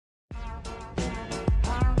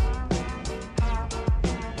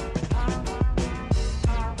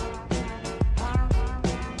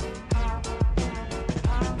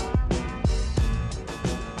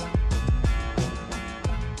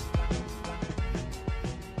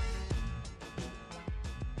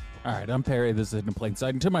All right, I'm Perry. This is Hidden in Plain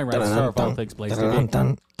Sight. And to my right, star of all things, Blaze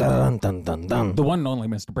TV. The one and only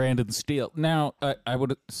Mr. Brandon Steele. Now, I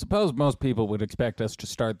would suppose most people would expect us to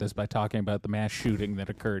start this by talking about the mass shooting that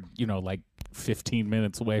occurred, like 15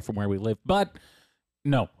 minutes away from where we live. But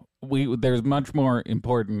no. There's much more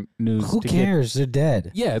important news. Who cares? They're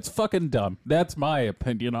dead. Yeah, it's fucking dumb. That's my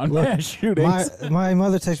opinion on mass shootings. My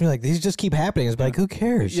mother texts me like, these just keep happening. It's like, who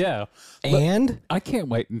cares? Yeah. And I can't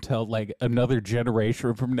wait until like another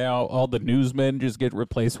generation from now, all the newsmen just get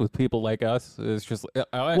replaced with people like us. It's just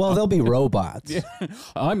they'll be robots. Yeah.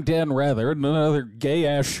 I'm Dan Rather, and another gay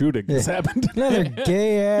ass shooting has happened. Another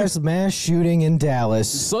gay ass mass shooting in Dallas.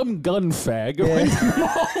 Some gun fag.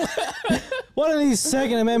 Yeah. One of these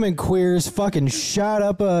Second Amendment queers fucking shot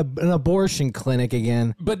up an abortion clinic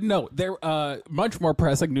again. But no, there much more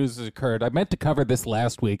pressing news has occurred. I meant to cover this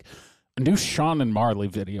last week. A new Sean and Marley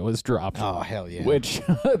video has dropped. Oh, hell yeah. Which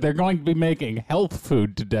they're going to be making health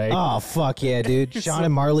food today. Oh, fuck yeah, dude. Sean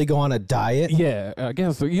and Marley go on a diet? Yeah, I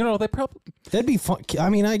guess. They probably... That'd be fun. I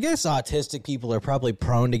mean, I guess autistic people are probably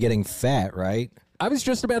prone to getting fat, right? I was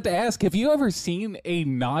just about to ask, have you ever seen a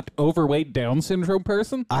not overweight Down syndrome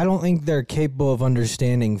person? I don't think they're capable of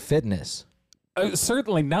understanding fitness.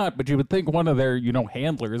 Certainly not, but you would think one of their,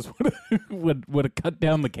 handlers would have cut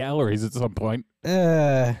down the calories at some point.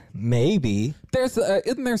 Maybe. There's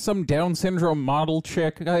isn't there some Down syndrome model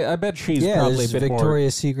chick? I bet she's probably a bit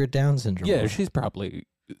Victoria's Secret Down syndrome. Yeah, she's probably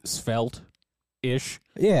svelte-ish.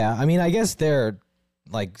 Yeah, I mean, I guess they're,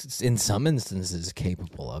 like, in some instances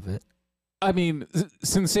capable of it. I mean,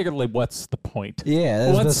 sincerely, what's the point?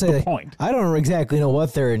 Yeah, what's the point? I don't exactly know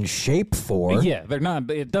what they're in shape for. Yeah, they're not.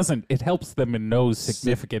 It doesn't. It helps them in no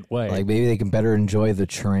significant way. Like maybe they can better enjoy the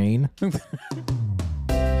train. Oh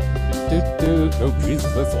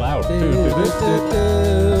Jesus, that's loud.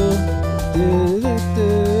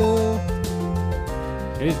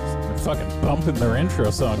 They're fucking bumping their intro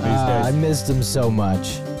song these days. I missed them so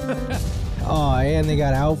much. Oh, and they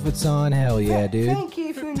got outfits on. Hell yeah, dude. Thank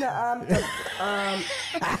you for the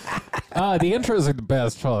the intros are the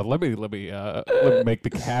best. Hold on, let me make the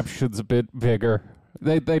captions a bit bigger.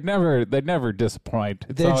 They never disappoint.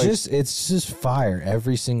 It's just fire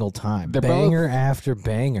every single time. They're banger after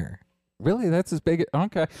banger. Really, that's as big.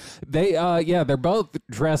 Okay, they're both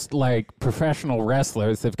dressed like professional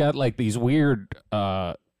wrestlers. They've got like these weird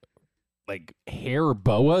like hair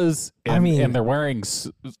boas, and they're wearing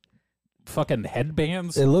fucking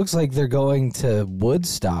headbands. It looks like they're going to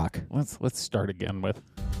Woodstock. Let's start again with.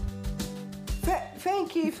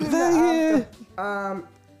 Thank you for the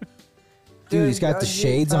Dude, he's got the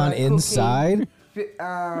shades on inside.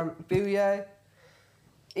 Video.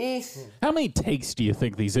 How many takes do you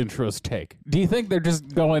think these intros take? Do you think they're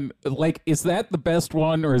just going like, is that the best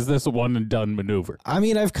one, or is this a one and done maneuver? I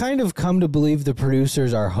mean, I've kind of come to believe the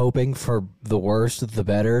producers are hoping for the worst, the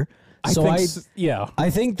better. I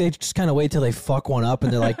think they just kind of wait till they fuck one up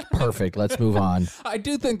and they're like, perfect, let's move on. I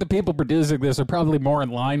do think the people producing this are probably more in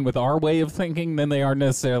line with our way of thinking than they are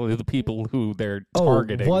necessarily the people who they're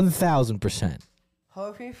targeting. 1,000%.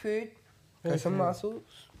 Healthy food. Got some muscles.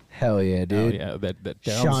 Hell yeah, dude. Oh, yeah, that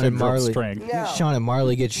Down syndrome strength. Now, Sean and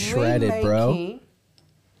Marley get shredded, bro.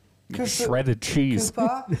 Shredded cheese.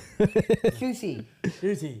 Sushi.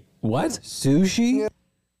 What? Sushi?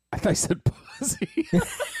 I thought I said pussy.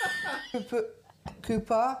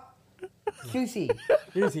 Cooper. Sushi.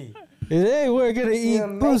 Hey, we're gonna eat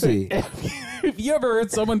pussy. If you ever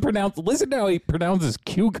heard someone listen to how he pronounces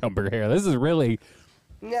cucumber here. This is really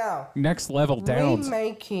next level down.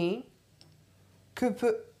 Remaking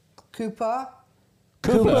Cooper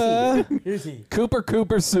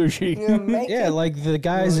sushi. Yeah, like the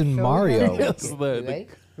guys in Mario. Yes, the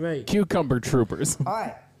cucumber troopers. All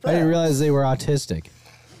right. I didn't realize they were autistic.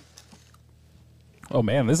 Oh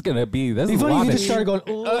man, this is gonna be funny if you just started going.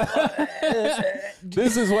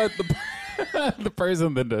 This is what the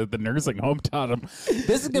person the nursing home taught him.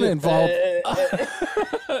 This is gonna involve.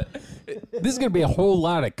 This is gonna be a whole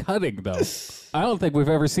lot of cutting, though. I don't think we've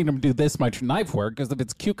ever seen him do this much knife work, because if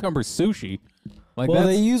it's cucumber sushi,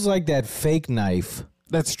 they use like that fake knife.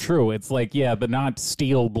 That's true. It's like the not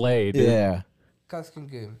steel blade. Yeah.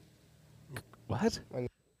 What?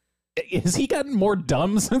 Has he gotten more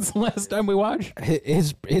dumb since the last time we watched?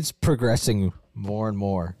 It's progressing more and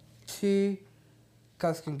more. Two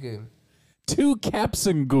Gustingoom. Two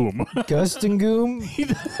Capsingoom. Gustingoom?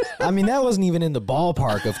 I mean, that wasn't even in the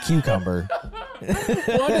ballpark of cucumber.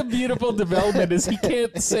 What a beautiful development is he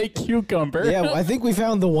can't say cucumber. Yeah, I think we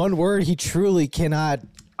found the one word he truly cannot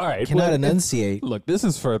All right, cannot enunciate. Look, this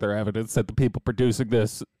is further evidence that the people producing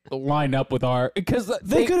this line up with our because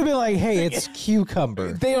They could have been like, "Hey, it's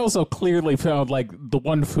cucumber." They also clearly found like the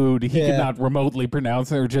one food he could not remotely pronounce.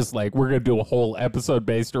 They were just like, we're gonna do a whole episode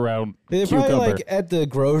based around They're cucumber. probably like at the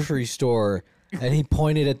grocery store, and he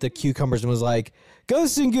pointed at the cucumbers and was like,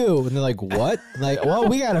 "Ghost and goo," and they're like, "What?" Like, well,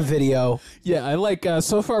 we got a video. Yeah, I like.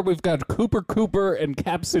 So far, we've got Cooper and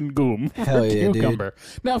Capsin Goom for Hell yeah, cucumber.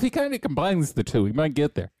 Now, if he kind of combines the two, he might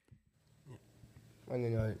get there. I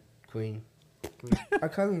don't know, Queen. I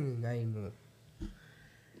can't remember the name.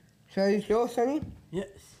 So is yours, Sonny? Yes.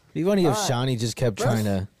 It'd be funny if Shawnee just kept trying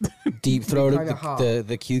to deep throat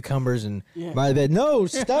the cucumbers and might have been, "No,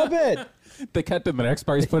 stop it." They cut to the next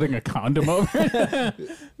part. He's putting a condom over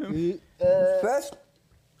it. First?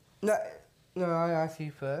 No, I asked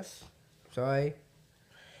you first. Sorry.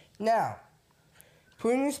 Now,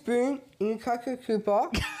 putting a spoon in a Kaka Cooper.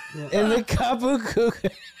 In the cup of cook.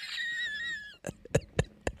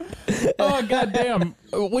 Oh, goddamn.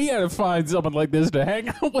 We got to find someone like this to hang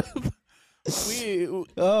out with.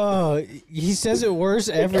 Oh, he says it worse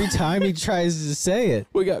every time he tries to say it.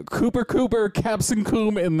 We got Cooper, Capsin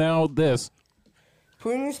Coom, and now this.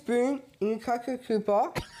 Putting a spoon in a Kaka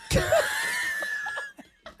Cooper.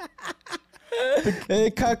 Hey,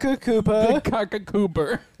 Kaka Koopa. Big Kaka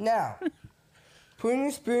Cooper. Now, putting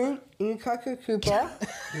a spoon in a Kaka Cooper.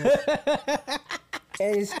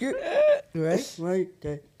 And it's good. Right?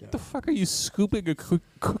 What the fuck are you scooping a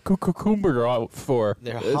cucumber out for?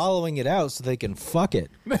 They're hollowing it out so they can fuck it.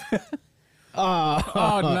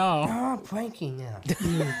 Oh, no. Oh, pranking now.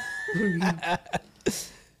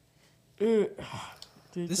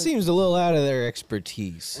 This seems a little out of their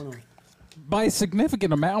expertise. By a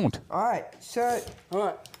significant amount. Alright, so.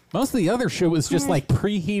 Alright. Most of the other shit was just like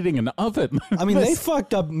preheating an oven. I mean, they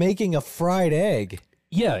fucked up making a fried egg.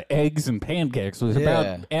 Yeah, eggs and pancakes was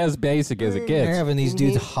about as basic as it They're gets. having these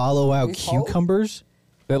dudes hollow out cucumbers.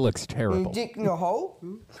 That looks You terrible. dig in the hole.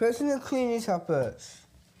 First, I'm gonna clean this up first.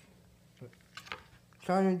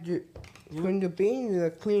 Trying to do. Clean the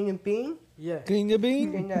bean, clean the bean. Yeah. Clean the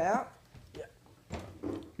bean. Clean that out.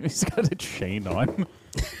 He's got a chain on.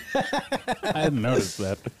 I hadn't noticed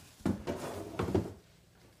that.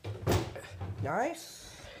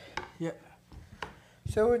 Nice. Yeah.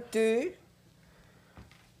 So we'll do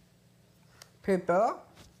pepper.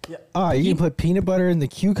 Oh, you can put peanut butter in the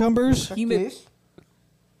cucumbers? Like Peanut- this.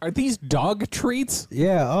 Are these dog treats?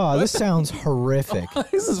 Yeah, oh, this sounds horrific.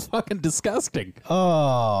 This is fucking disgusting.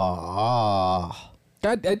 Oh.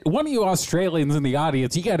 God, one of you Australians in the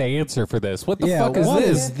audience, you got to answer for this. What the Yeah, fuck is what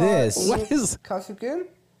this? is this? What is? Kazakum.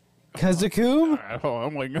 Kazakum? Oh,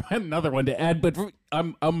 I'm like another one to add, but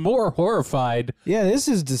I'm more horrified. Yeah, this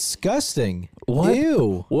is disgusting. What?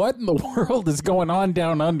 Ew. What in the world is going on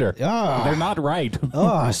down under? Ah. They're not right.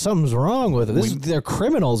 Oh, something's wrong with it. They're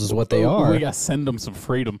criminals is what they are. We gotta send them some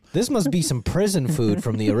freedom. This must be some prison food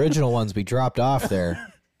from the original ones we dropped off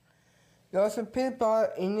there. There's some peanut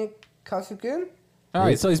butter in the kazakum. All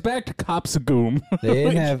right, so he's back to Copsagoom. They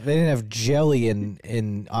didn't have jelly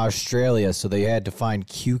in Australia, so they had to find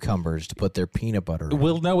cucumbers to put their peanut butter in.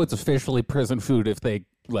 We'll know it's officially prison food if they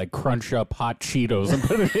like crunch up hot Cheetos and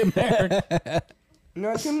put it in there.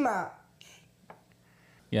 Not too much.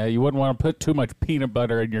 Yeah, you wouldn't want to put too much peanut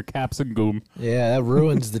butter in your Capsagoom. Yeah, that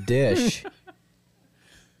ruins the dish.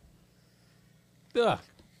 Ugh.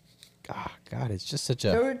 Oh, God, it's just such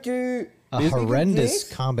So a we'll do horrendous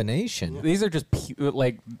this. combination. These are just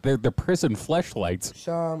like they're prison fleshlights.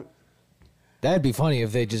 Some. That'd be funny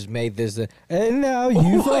if they just made this. And now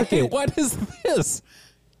you fuck Wait, it. what is this?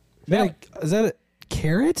 Like, is that a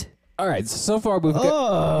carrot? All right, so far we've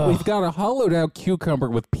got a hollowed out cucumber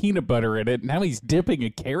with peanut butter in it. Now he's dipping a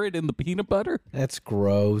carrot in the peanut butter. That's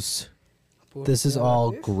gross. This is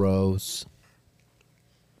all gross.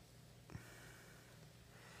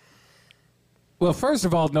 Well, first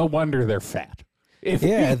of all, no wonder they're fat.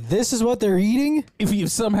 Yeah, this is what they're eating? If you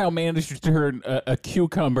somehow manage to turn a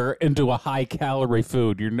cucumber into a high-calorie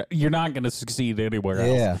food, you're not going to succeed anywhere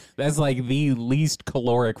else. Yeah. That's like the least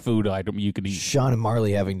caloric food item you can eat. Sean and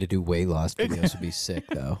Marley having to do weight loss videos would be sick,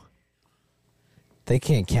 though. They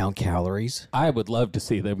can't count calories. I would love to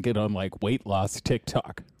see them get on like weight loss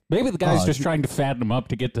TikTok. Maybe the guy's just trying to fatten them up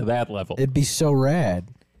to get to that level. It'd be so rad.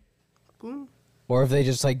 Or if they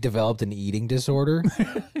just like developed an eating disorder.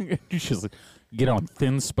 You should get on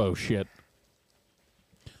thinspo shit.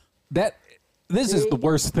 This is the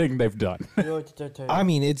worst thing they've done. I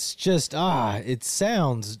mean, it's just it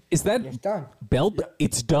sounds. Is that It's done. belt?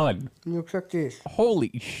 It's done. Looks like this.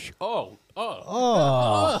 Holy oh,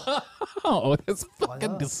 that's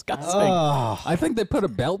fucking disgusting. I think they put a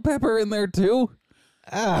bell pepper in there too.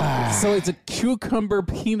 So it's a cucumber,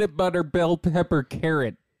 peanut butter, bell pepper,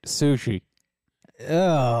 carrot sushi.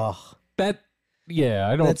 Ugh. I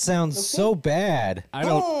don't. That sounds so bad. I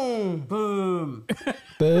don't. Boom.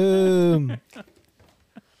 Boom.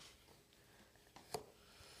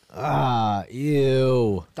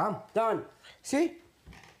 Ew. Done. See?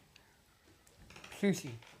 Sushi.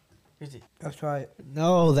 That's right.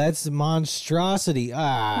 No, that's monstrosity.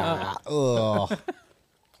 Ugh. I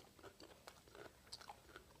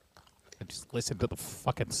just listen to the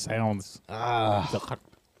fucking sounds.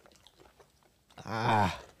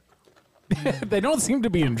 They don't seem to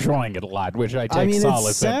be enjoying it a lot, which I take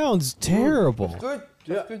solace in. It sounds terrible. Good.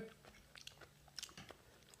 That's good.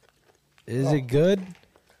 Is it good?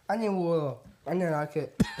 I need water. I didn't like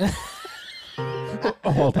it.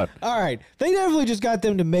 Hold on. All right. They definitely just got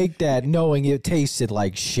them to make that knowing it tasted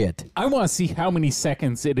like shit. I want to see how many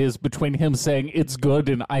seconds it is between him saying it's good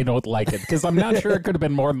and I don't like it, because I'm not sure it could have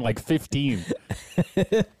been more than like 15.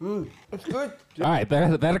 It's good. All right,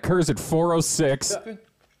 that occurs at 4:06.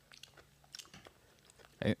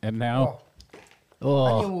 And now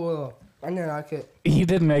I need water. I didn't like it. he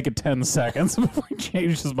didn't make it 10 seconds before he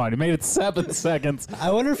changed his mind. He made it 7 seconds.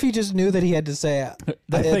 I wonder if he just knew that he had to say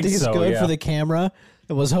that think it's so, good yeah. for the camera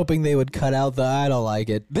and was hoping they would cut out the I don't like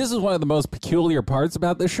it. This is one of the most peculiar parts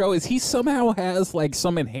about this show is he somehow has like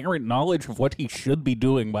some inherent knowledge of what he should be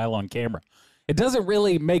doing while on camera. It doesn't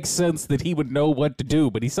really make sense that he would know what to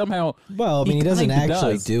do, but he somehow Well, I mean, he doesn't kinda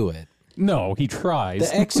actually does. do it. No, he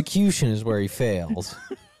tries. The execution is where he fails.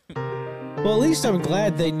 Well, at least I'm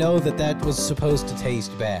glad they know that was supposed to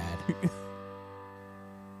taste bad.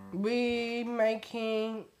 We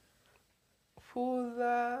making for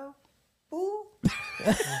the boo.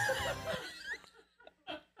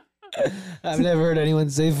 I've never heard anyone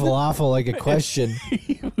say falafel like a question.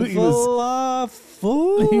 he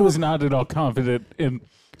Falafel? was not at all confident in.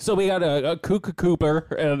 So we got a Cuckoo Cooper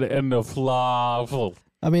and a falafel.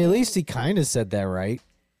 I mean, at least he kind of said that right.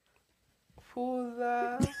 For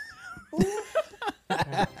the boo.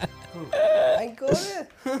 I got it.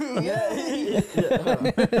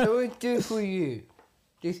 Yeah. So we do for you.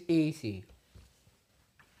 This easy.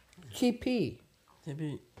 Chippy.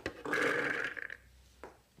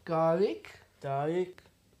 Garlic.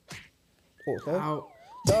 Also.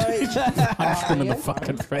 Punched him in the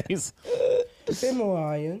fucking face. Bit more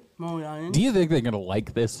iron. Do you think they're gonna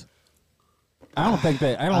like this? I don't think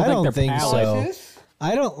they. I I don't don't think think they're so. This?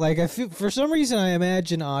 I don't like. I feel for some reason I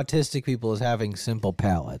imagine autistic people as having simple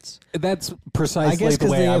palates. That's I precisely guess the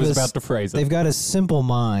because way I was about to phrase They've it. got a simple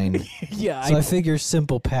mind, Yeah, so I figure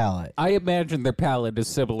simple palate. I imagine their palate is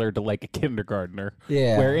similar to like a kindergartner.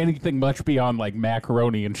 Yeah. Where anything much beyond like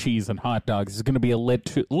macaroni and cheese and hot dogs is going to be a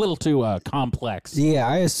little too complex. Yeah,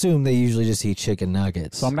 I assume they usually just eat chicken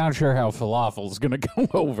nuggets. So I'm not sure how falafel is going to go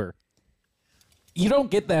over. You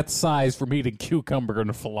don't get that size from eating cucumber and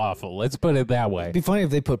falafel. Let's put it that way. It'd be funny if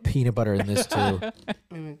they put peanut butter in this too. There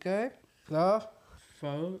we go. Flour.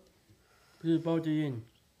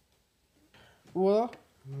 Water.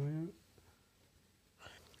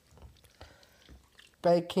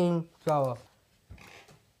 Baking flour.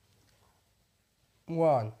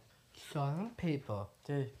 1. Salt and pepper.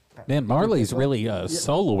 Man, Marley's really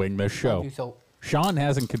soloing this show. Salt. Sean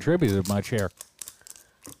hasn't contributed much here.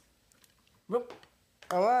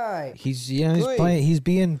 All right. He's Three. playing. He's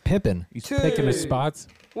being Pippin. He's 2. picking his spots.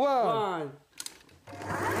 1.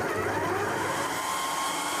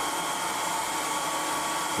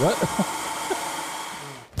 What?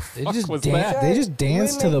 They Fuck just was that? They just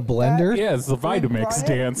dance to the blender. Yeah, it's the Vitamix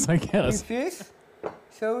dance, I guess. With this,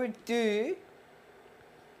 so we do.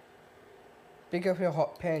 Pick up your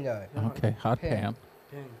hot pan though. Okay, hot pan.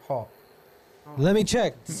 Hot. Let me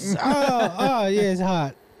check. oh, yeah, it's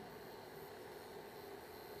hot.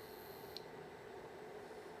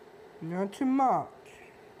 Not too much.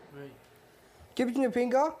 Dip it in your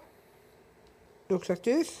finger. Looks like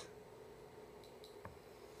this.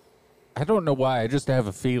 I don't know why. I just have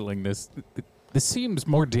a feeling this seems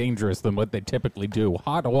more dangerous than what they typically do.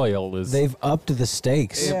 Hot oil is. They've upped the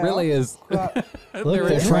stakes. It Yeah. really is. But They're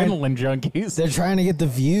they're trying- adrenaline junkies. They're trying to get the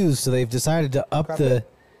views, so they've decided to up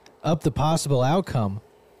the possible outcome.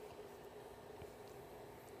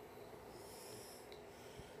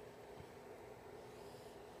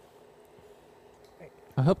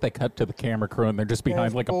 I hope they cut to the camera crew and they're just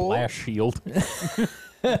behind like a blast shield.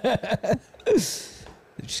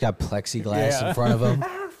 They just got plexiglass in front of them.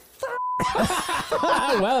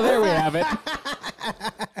 Well, there we have it.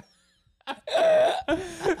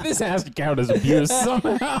 This has to count as abuse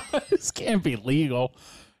somehow. This can't be legal.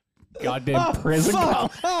 Goddamn prison.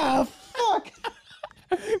 Fuck! Ah, fuck!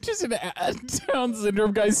 Just a Down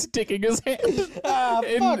syndrome guy sticking his hand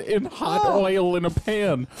in hot oil in a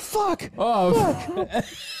pan. Fuck. Oh, fuck.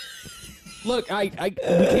 Look, we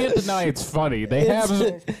can't deny it's funny.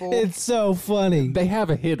 It's so funny. They have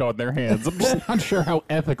a hit on their hands. I'm just not sure how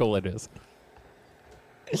ethical it is.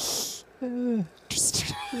 He just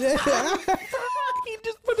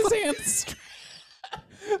put his hands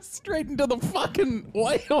straight into the fucking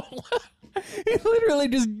oil. He literally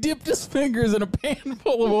just dipped his fingers in a pan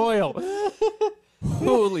full of oil.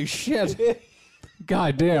 Holy shit.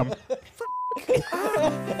 God damn.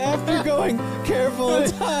 After going careful,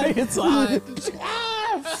 it's hot. It's hot.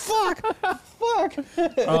 Fuck.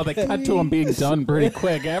 Oh, they cut to him being done pretty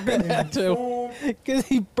quick after that, too. Because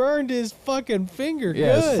he burned his fucking finger.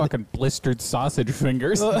 Yeah, Good. his fucking blistered sausage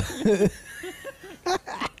fingers.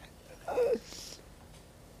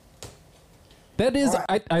 That is,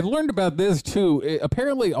 I learned about this too.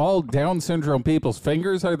 Apparently, all Down syndrome people's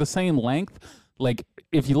fingers are the same length. Like,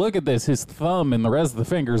 if you look at this, his thumb and the rest of the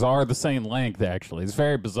fingers are the same length, actually. It's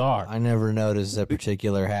very bizarre. I never noticed that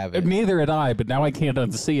particular habit. Neither had I, but now I can't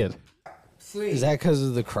unsee it. Is that because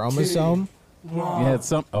of the chromosome? Yeah, it's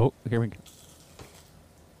some. Oh, here we go.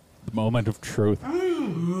 The moment of truth.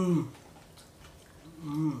 Couldn't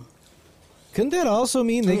that also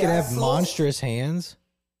mean they could have monstrous hands?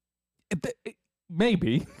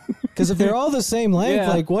 Maybe. Because if they're all the same length,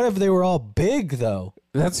 like, what if they were all big, though?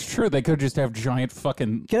 That's true. They could just have giant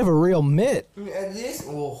fucking... Could have a real mitt. And this,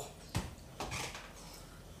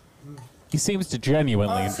 He seems to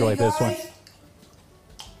genuinely enjoy this one.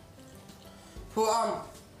 For,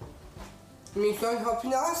 can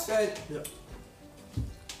helping us?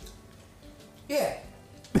 Yeah.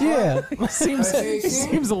 Yeah.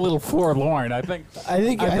 Seems a little forlorn. I think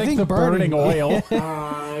the burning burning oil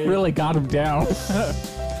really got him down.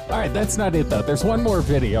 All right, that's not it though. There's one more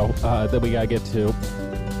video that we gotta get to.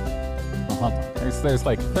 There's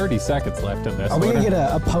like 30 seconds left in this. Are we gonna get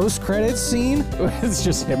a post-credits scene? It's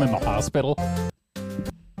just him in the hospital.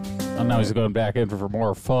 Oh, now he's going back in for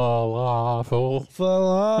more falafel.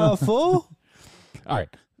 Falafel? All right.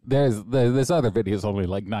 This other video is only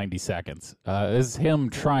like 90 seconds. This is him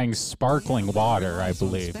trying sparkling water, I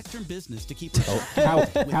believe. Oh,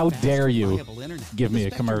 how dare you give me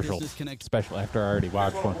a commercial, especially after I already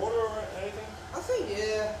watched one. I say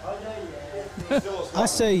yeah. I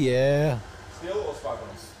say yeah.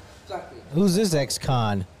 Exactly. Who's this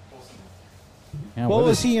ex-con? Yeah, What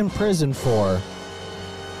was he in prison for?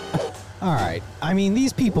 All right. I mean,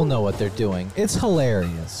 these people know what they're doing. It's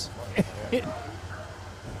hilarious. What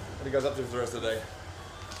are you guys up to for the rest of the day?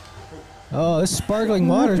 Oh, this sparkling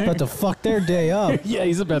water is about to fuck their day up. Yeah,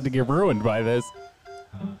 he's about to get ruined by this.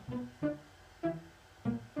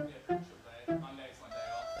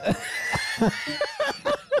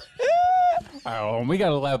 Oh, we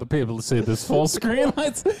gotta allow the people to see this full screen.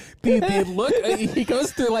 Let's the look. He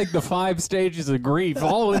goes through like the 5 stages of grief,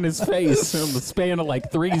 all in his face in the span of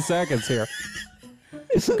like 3 seconds here.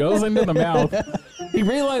 Goes into the mouth. He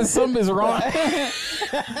realized something is wrong.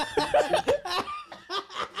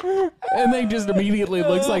 And then just immediately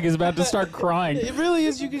looks like he's about to start crying. It really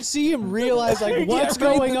is. You can see him realize, like, what's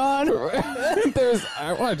going on?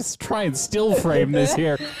 I want to just try and still frame this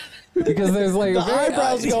here. Because there's like... The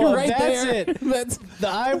eyebrows go up. Right That's there. it. That's The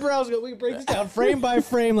eyebrows go... We break this down frame by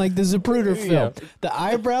frame like the Zapruder film. Yeah. The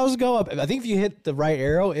eyebrows go up. I think if you hit the right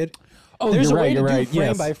arrow, it... Oh, there's you're a way right, to you're do right. frame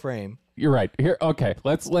Yes. by frame. You're right. Here, okay.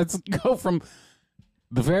 Let's go from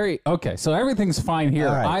the very... Okay, so everything's fine here.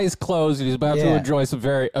 All right. Eyes closed. He's about to Yeah. enjoy some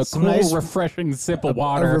cool, nice- refreshing sip of A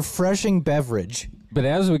water. refreshing beverage. But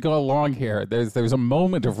as we go along here, there's a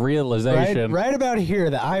moment of realization. Right about here,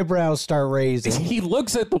 the eyebrows start raising. He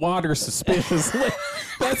looks at the water suspiciously.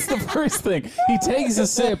 That's the first thing. He takes a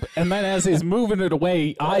sip, and then as he's moving it away,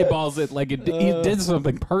 he eyeballs it like he did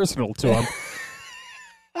something personal to him.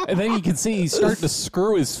 And then you can see he's starting to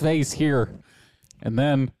screw his face here. And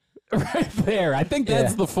then right there, I think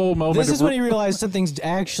that's the full moment. This is when he realized something's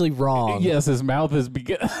actually wrong. Yes, his mouth is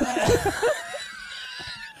beginning.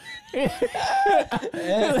 And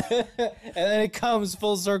then it comes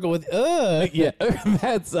full circle with, ugh. Yeah,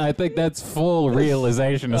 I think that's full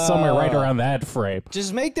realization of somewhere right around that frame.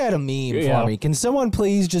 Just make that a meme Yeah. for me. Can someone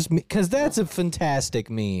please just... Because that's a fantastic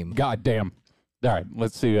meme. God damn. All right,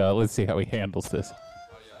 let's see how he handles this.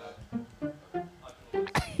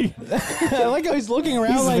 I like how he's looking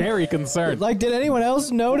around He's like... very concerned. Like, did anyone else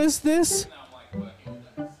notice this?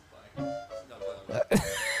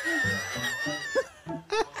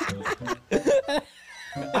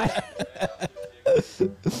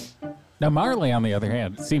 Now Marley, on the other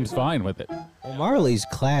hand, seems fine with it. Well, Marley's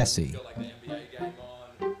classy. Like the NBA game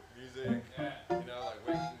on, music, you know, like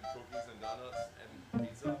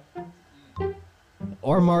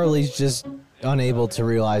Or Marley's just unable to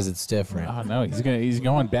realize it's different. Oh no, he's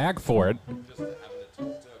going back for it.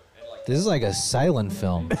 This is like a silent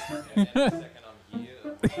film.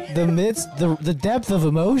 The depth of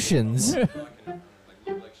emotions.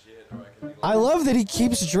 I love that he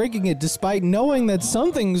keeps drinking it despite knowing that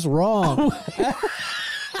something's wrong.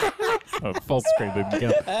 Oh, full screen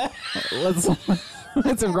again. Let's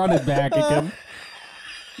run it back again.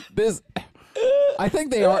 I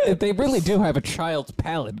think they really do have a child's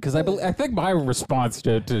palate, because I think my response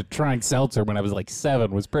to trying seltzer when I was like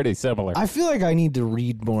 7 was pretty similar. I feel like I need to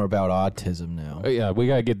read more about autism now. Yeah, we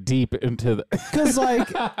gotta get deep into the. Because like,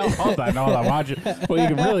 hold on, watch it. Well,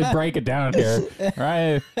 you can really break it down here,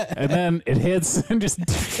 right? And then it hits and just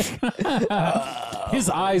his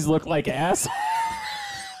eyes look like assholes.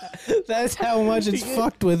 That's how much it's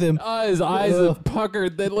fucked with him. His eyes have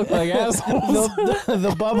puckered. They look like assholes.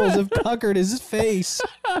 The bubbles have puckered his face.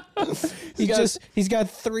 He's got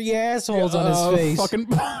 3 assholes on his face. Fucking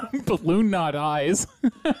balloon knot eyes.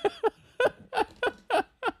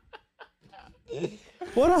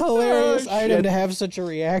 What a hilarious item to have such a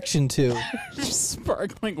reaction to. Just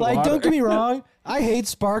sparkling water. water. Don't get me wrong. I hate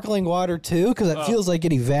sparkling water too, because it feels like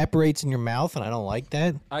it evaporates in your mouth, and I don't like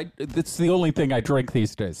that. That's the only thing I drink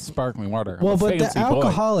these days, sparkling water. Well, but the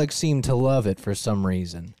alcoholics seem to love it for some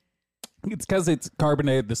reason. It's because it's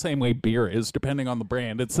carbonated the same way beer is, depending on the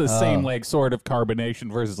brand. It's the same like sort of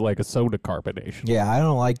carbonation versus like a soda carbonation. Yeah, I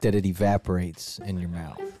don't like that it evaporates in your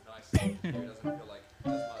mouth. It doesn't feel like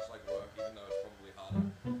as much like work, even though it's probably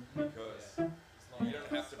harder, because you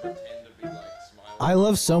don't have to pretend to be like smiling. I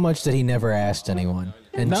love so much that he never asked anyone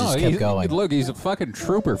and just kept going. Look, he's a fucking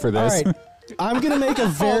trooper for this. All right, I'm gonna make a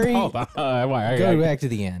very hold on. Go back to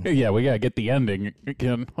the end. Yeah, we gotta get the ending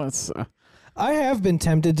again. Let's. I have been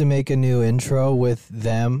tempted to make a new intro with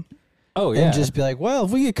them. Oh yeah, and just be like, well,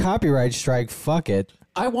 if we get copyright strike, fuck it.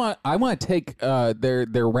 I want to take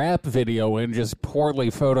their rap video and just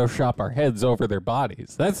poorly Photoshop our heads over their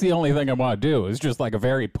bodies. That's the only thing I want to do. Is just like a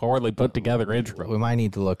very poorly put together intro. We might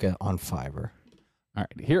need to look at on Fiverr. All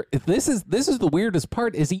right, here. This is the weirdest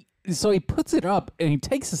part. Is he puts it up and he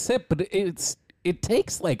takes a sip, but it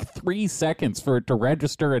takes like 3 seconds for it to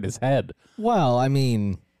register in his head. Well, I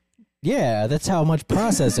mean. Yeah, that's how much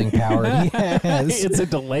processing power he has. It's a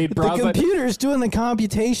delayed process. The computer's doing the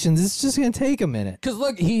computations. It's just going to take a minute. Because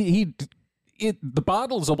look, the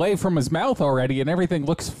bottle's away from his mouth already, and everything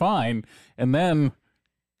looks fine. And then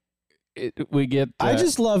we get. I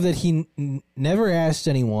just love that he never asked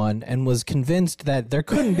anyone and was convinced that there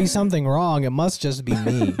couldn't be something wrong. It must just be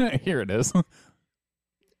me. Here it is.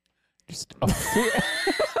 Just.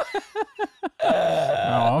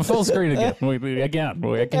 I'm full screen again. I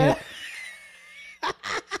can't.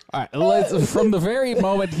 All right, from the very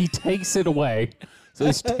moment he takes it away. So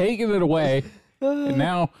he's taking it away, and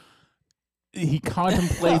now he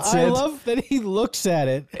contemplates it. I love that he looks at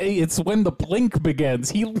it. It's when the blink begins.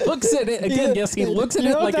 He looks at it again. Yes, he looks at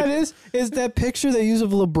it like that is that picture they use of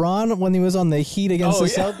LeBron when he was on the Heat against the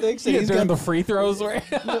Celtics. Yeah, during the free throws where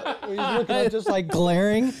he's looking up just like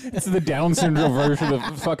glaring. It's the Down syndrome version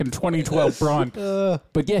of fucking 2012 Bron.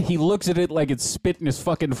 But yeah, he looks at it like it's spitting his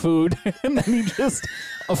fucking food, and then he just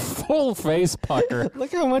a full face pucker.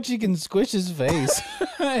 Look how much he can squish his face.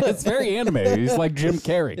 It's very animated. He's like Jim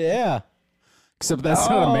Carrey. Yeah. Except that's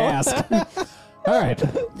not a mask. All right.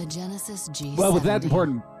 The Genesis G70. Well, with that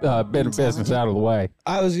important bit of business out of the way.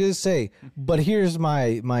 I was going to say, but here's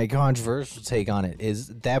my controversial take on it, is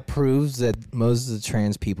that proves that most of the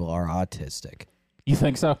trans people are autistic. You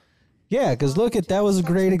think so? Yeah, because look, that was a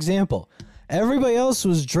great example. Everybody else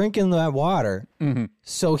was drinking that water,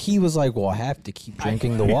 so he was like, well, I have to keep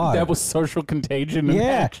drinking the water. That was social contagion.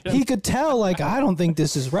 Yeah, he could tell, like, I don't think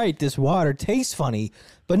this is right. This water tastes funny,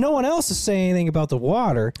 but no one else is saying anything about the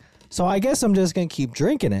water, so I guess I'm just going to keep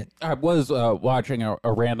drinking it. I was watching a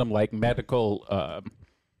random, like, medical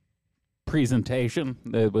presentation.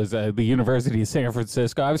 It was the University of San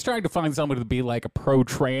Francisco. I was trying to find someone to be like a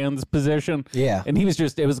pro-trans position. Yeah. And it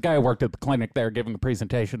was a guy who worked at the clinic there giving a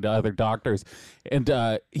presentation to other doctors. And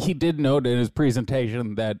he did note in his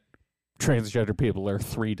presentation that transgender people are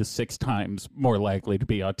 3 to 6 times more likely to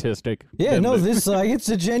be autistic. Yeah, no, this it's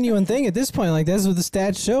a genuine thing at this point. Like, that's what the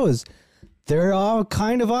stats show is they're all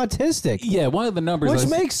kind of autistic. Yeah, one of the numbers... Which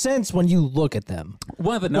makes sense when you look at them.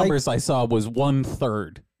 One of the numbers I saw was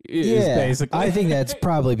 1/3. Yeah, basically. I think that's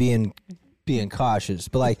probably being cautious.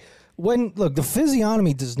 But like, the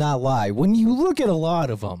physiognomy does not lie. When you look at a lot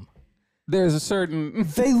of them, there's a certain...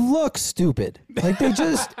 They look stupid. Like, they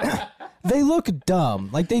just... They look dumb.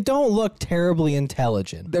 Like, they don't look terribly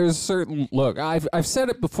intelligent. There's certain look. I've said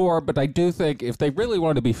it before, but I do think if they really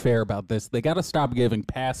want to be fair about this, they got to stop giving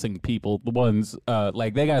passing people the ones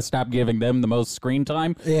like they got to stop giving them the most screen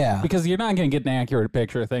time. Yeah, because you're not going to get an accurate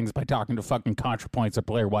picture of things by talking to fucking ContraPoints or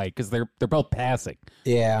Blair White because they're both passing.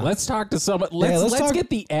 Yeah, let's talk to someone. Let's get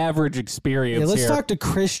the average experience. Yeah, let's here. talk to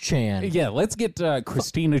Chris Chan. Yeah, let's get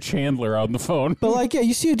Christina Chandler on the phone. But like, yeah,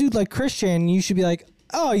 you see a dude like Chris Chan, you should be like,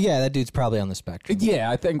 oh yeah, that dude's probably on the spectrum.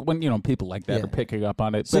 Yeah, I think when people like that are picking up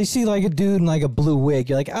on it. So you see like a dude in like a blue wig,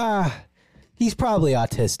 you're like, he's probably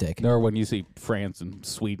autistic. Or when you see France and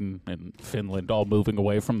Sweden and Finland all moving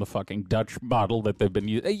away from the fucking Dutch model that they've been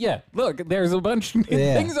using. Yeah, look, there's a bunch.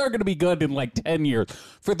 Things are going to be good in like 10 years.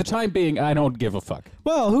 For the time being, I don't give a fuck.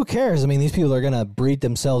 Well, who cares? I mean, these people are going to breed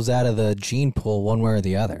themselves out of the gene pool one way or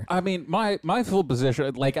the other. I mean, my full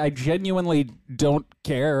position, like, I genuinely don't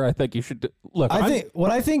care. I think you should look.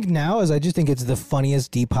 What I think now is I just think it's the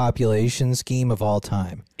funniest depopulation scheme of all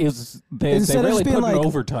time. They really put like,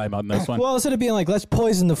 overtime on this one. Well, instead of being like, let's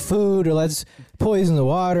poison the food or let's poison the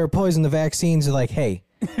water, poison the vaccines, they're like, hey,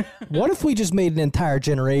 what if we just made an entire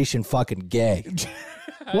generation fucking gay?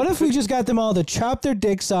 What if we just got them all to chop their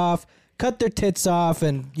dicks off, cut their tits off,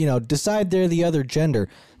 and, decide they're the other gender?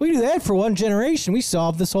 We do that for one generation. We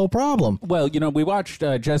solve this whole problem. Well, we watched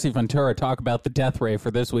Jesse Ventura talk about the death ray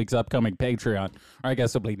for this week's upcoming Patreon. Or I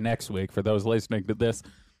guess it'll be next week for those listening to this.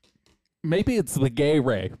 Maybe it's the gay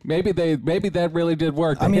ray. Maybe that really did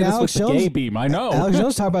work. They hit us with the gay beam. I know. Alex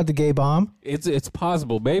Jones talked about the gay bomb. It's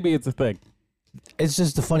possible. Maybe it's a thing. It's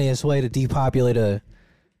just the funniest way to depopulate a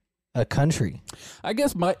country. I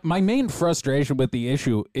guess my main frustration with the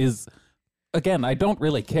issue is, again, I don't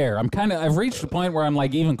really care. I've reached a point where I'm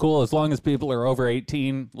like even cool as long as people are over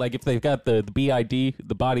 18. Like if they've got the BID,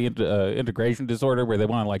 the body integration disorder, where they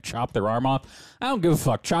want to like chop their arm off. I don't give a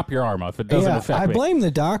fuck. Chop your arm off. It doesn't affect me. I blame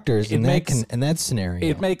the doctors in that scenario.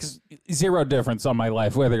 It makes zero difference on my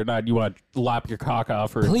life whether or not you want to lop your cock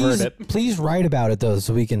off or invert it. Please write about it though,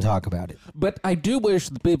 so we can talk about it. But I do wish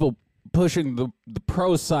the people pushing the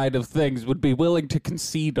pro side of things would be willing to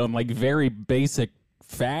concede on like very basic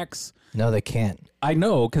facts. No, they can't. I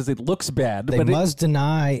know, because it looks bad. They must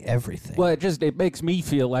deny everything. Well, it makes me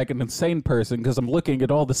feel like an insane person because I'm looking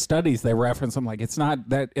at all the studies they reference. I'm like, it's not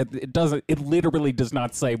that it literally does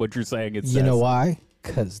not say what you're saying it says. You know why?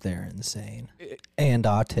 Because they're insane and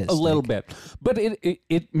autistic. A little bit. But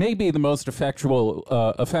it may be the most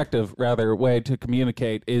effective way to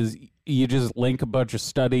communicate is you just link a bunch of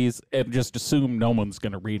studies and just assume no one's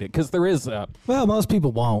going to read it. Because there is well, most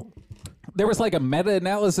people won't. There was like a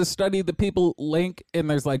meta-analysis study that people link, and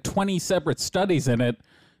there's like 20 separate studies in it.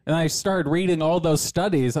 And I started reading all those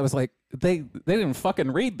studies. I was like, they didn't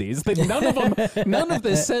fucking read these. None of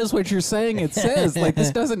this says what you're saying it says. Like,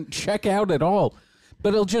 this doesn't check out at all.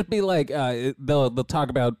 But it'll just be like, they'll talk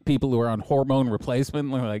about people who are on hormone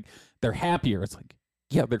replacement. Like, they're happier. It's like,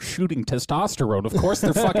 yeah, they're shooting testosterone. Of course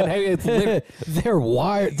they're fucking... They're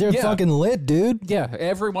wired. They're fucking lit, dude. Yeah,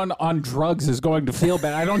 everyone on drugs is going to feel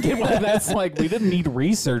bad. I don't get why that's like... We didn't need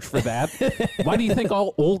research for that. Why do you think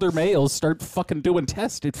all older males start fucking doing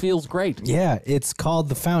tests? It feels great. Yeah, it's called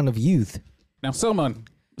the fountain of youth. Now, someone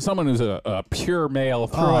who's a pure male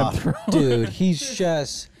through and through... Dude, he's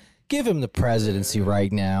just... Give him the presidency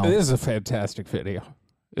right now. This is a fantastic video.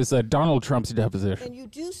 It's Donald Trump's deposition. And you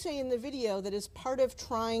do say in the video that as part of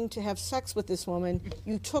trying to have sex with this woman,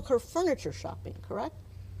 you took her furniture shopping, correct?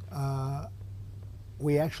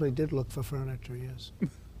 We actually did look for furniture, yes.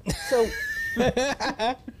 So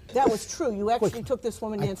that was true. You actually took this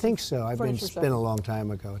woman dancing. I think so. It's been a long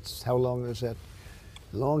time ago. How long was that?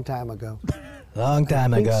 A long time ago. Long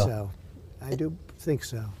time ago. I think so. I do think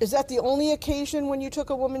so. Is that the only occasion when you took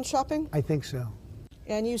a woman shopping? I think so.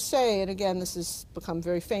 And you say, and again, this has become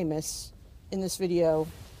very famous in this video,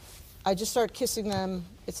 I just start kissing them.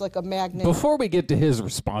 It's like a magnet. Before we get to his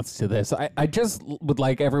response to this, I just would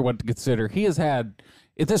like everyone to consider he has had,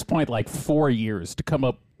 at this point, like 4 years to come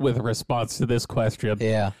up with a response to this question.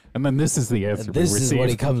 Yeah. And then this is the answer This is what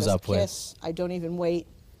he comes up with. Kiss. I don't even wait.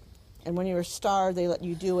 And when you're a star, they let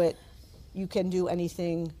you do it. You can do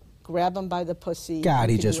anything. Grab them by the pussy. God,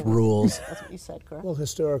 he just rules. That's what you said, correct? Well,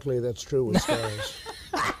 historically, that's true with stars.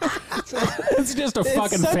 It's just a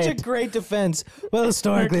fucking It's such a great defense. Well,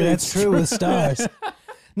 historically, that's true with stars.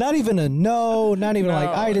 Not even a no, not even like,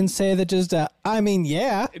 I didn't say that, just I mean,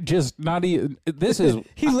 yeah. Just not even, this is...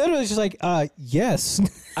 He literally is just like, yes.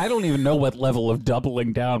 I don't even know what level of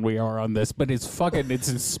doubling down we are on this, but it's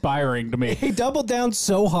inspiring to me. He doubled down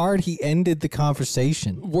so hard, he ended the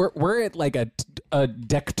conversation. We're at like a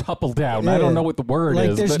dectuple down. I don't know what the word like,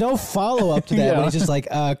 is. there's but- no follow up to that. Yeah. But he's just like,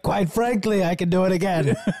 quite frankly, I can do it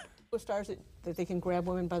again. Stars that they can grab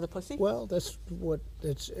women by the pussy? Well, that's what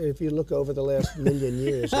it's. If you look over the last million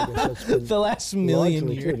years, I guess that's been The last million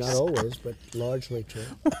largely true. years. Not always, but largely true.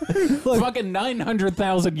 Fucking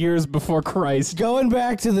 900,000 years before Christ. Going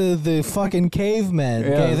back to the fucking cavemen.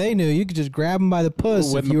 Okay, Yeah. they knew you could just grab them by the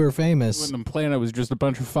puss When if you were famous. When the planet was just a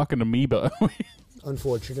bunch of fucking amoeba.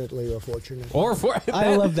 Unfortunately or fortunately. or for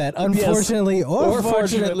I love that. Unfortunately or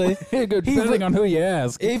fortunately. Depending on who you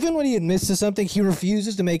ask. Even when he admits to something, he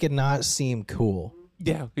refuses to make it not seem cool.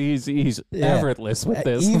 Yeah, he's Yeah. effortless with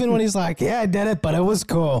this. Even when he's like, yeah, I did it, but it was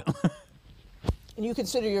cool. And you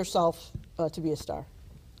consider yourself to be a star?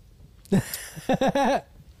 I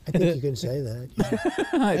think you can say that.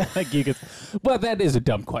 Yeah. I think you could. Well, that is a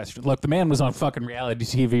dumb question. Look, the man was on fucking reality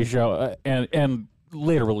TV show and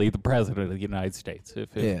literally the president of the United States. If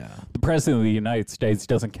Yeah. the president of the United States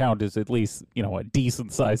doesn't count as at least, a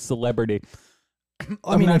decent sized celebrity,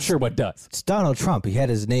 I'm not sure what does. It's Donald Trump. He had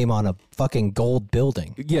his name on a fucking gold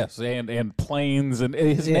building. Yes, and planes, and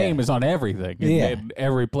his Yeah. name is on everything. Yeah. In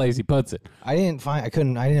every place he puts it. I didn't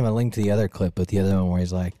have a link to the other clip, but the other one where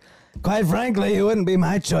he's like, quite frankly, it wouldn't be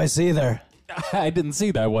my choice either. I didn't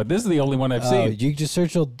see that one. This is the only one I've Oh, seen. you just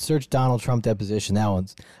search Donald Trump deposition. That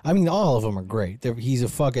one's. I mean, all of them are great. He's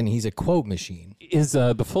a quote machine. Is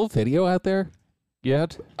the full video out there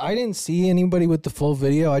yet? I didn't see anybody with the full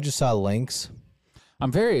video. I just saw links.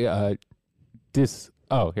 I'm very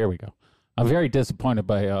Oh, here we go. I'm very disappointed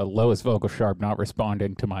by Lois Vogelsharp not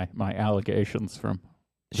responding to my allegations from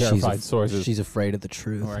verified sources. She's afraid of the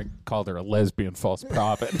truth. Or I called her a lesbian false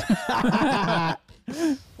prophet.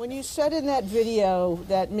 When you said in that video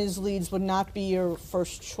that Ms. Leeds would not be your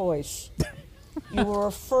first choice, you were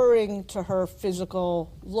referring to her physical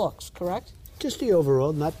looks, correct? Just the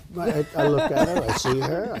overall. Not. I look at her. I see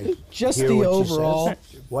her. I Just hear the what she overall.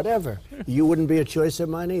 says. Whatever. You wouldn't be a choice of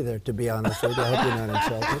mine either, to be honest with you. I hope you're not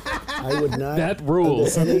insulted. I would not. That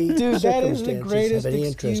rules. under any Dude, that is the circumstances, greatest have any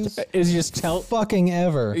excuse interest. Is just fucking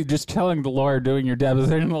ever. telling the lawyer doing your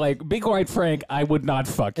deposition, like, be quite frank, I would not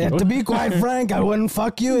fuck you. And to be quite frank, I wouldn't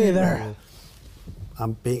fuck you either.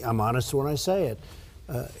 I'm honest when I say it.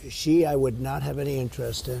 I would not have any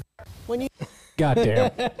interest in. When you Goddamn.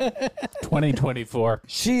 2024.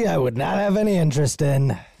 I would not have any interest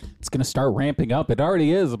in. It's going to start ramping up. It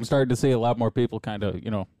already is. I'm starting to see a lot more people kind of,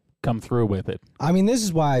 come through with it. I mean, this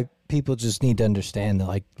is why people just need to understand that,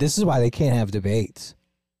 like, this is why they can't have debates.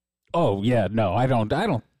 Oh, yeah. No, I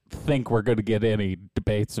don't think we're going to get any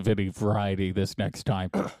debates of any variety this next time.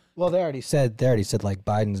 Well, they already said like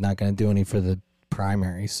Biden's not going to do any for the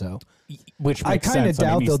primary, so Which I makes kinda sense.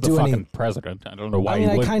 doubt he's they'll the do any- fucking president. I don't know why I mean,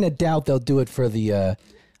 he I would. kind of doubt they'll do it for the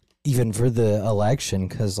even for the election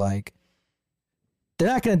because like they're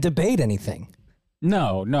not going to debate anything.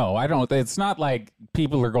 No, I don't. It's not like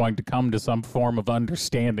people are going to come to some form of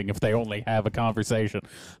understanding if they only have a conversation.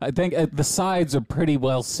 I think the sides are pretty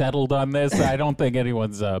well settled on this. I don't think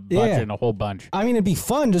anyone's budging a whole bunch. I mean, it'd be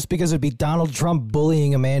fun just because it'd be Donald Trump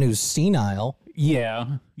bullying a man who's senile,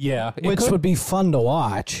 Yeah. which would be fun to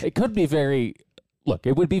watch. It could be very. Look,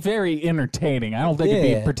 it would be very entertaining. I don't think it'd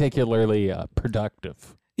Yeah. be particularly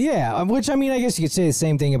productive. Yeah, which I mean, I guess you could say the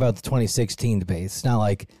same thing about the 2016 debate. It's not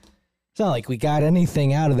like we got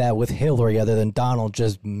anything out of that with Hillary other than Donald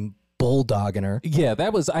just bulldogging her. Yeah,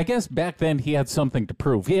 that was. I guess back then he had something to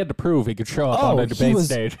prove. He had to prove he could show up on a debate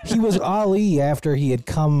stage. He was Ali after he'd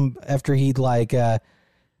come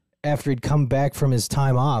back from his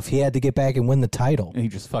time off. He had to get back and win the title. He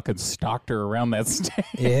just fucking stalked her around that stage.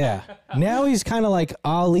 Yeah. Now he's kind of like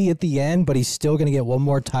Ali at the end, but he's still going to get one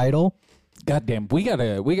more title. Goddamn, we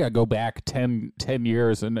gotta go back 10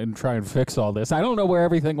 years and try and fix all this. I don't know where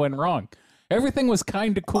everything went wrong. Everything was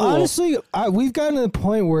kind of cool. Honestly, we've gotten to the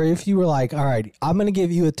point where if you were like, all right, I'm going to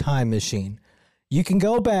give you a time machine. You can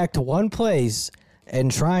go back to one place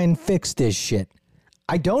and try and fix this shit.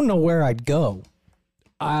 I don't know where I'd go.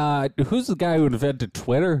 Who's the guy who invented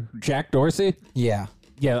Twitter? Jack Dorsey? Yeah.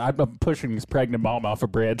 Yeah, I'm pushing his pregnant mom off a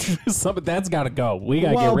bridge. That's got to go. We got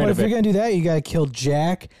to get Well, rid but of if it. you're going to do that, you got to kill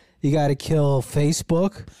Jack. You got to kill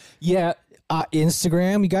Facebook. Yeah,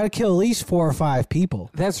 Instagram. You got to kill at least 4 or 5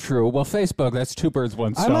 people. that's true. Well, Facebook, that's two birds,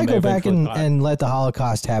 one I stone. might They go back eventually die. and let the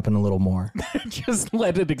Holocaust happen a little more. just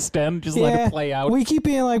let it extend. Just let it play out. We keep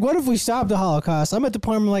being like, what if we stop the Holocaust? I'm at the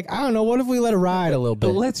point where I'm like, I don't know. What if we let it ride a little bit?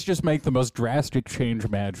 Let's just make the most drastic change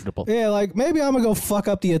imaginable. Yeah, like maybe I'm going to go fuck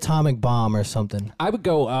up the atomic bomb or something. I would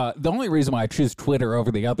go. The only reason why I choose Twitter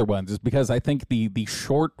over the other ones is because I think the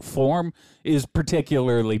short form is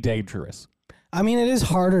particularly dangerous. I mean, it is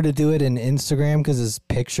harder to do it in Instagram because it's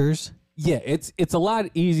pictures. Yeah, it's a lot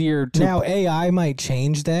easier to Now AI might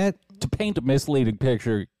change that. to paint a misleading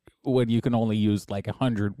picture when you can only use like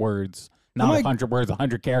 100 words. Not might- 100 words,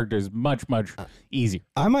 100 characters. Much easier.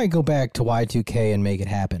 I might go back to Y2K and make it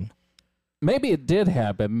happen. Maybe it did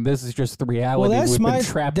happen. This is just the reality that's we've my- been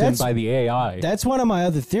trapped in that's- by the AI. That's one of my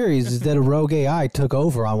other theories is that a rogue AI took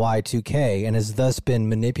over on Y2K and has thus been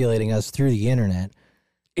manipulating us through the internet.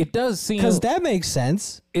 It does seem Because that makes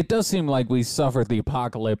sense. it does seem like we suffered the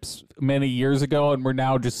apocalypse many years ago, and we're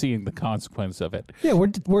now just seeing the consequence of it. Yeah,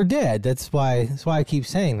 we're dead. That's why I keep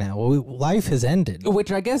saying that. Well, life has ended.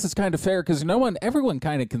 Which I guess is kind of fair because everyone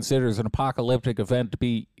kind of considers an apocalyptic event to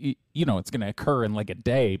be, it's going to occur in like a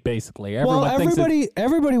day, basically. Everyone thinks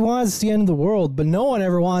Everybody wants the end of the world, but no one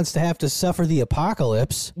ever wants to have to suffer the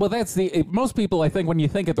apocalypse. well, that's most people. I think when you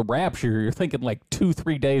think of the rapture, you're thinking like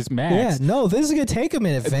 2-3 days max. Yeah, no, this is gonna take a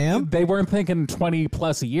minute, fam. They weren't thinking 20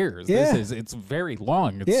 plus years. Yeah. It's very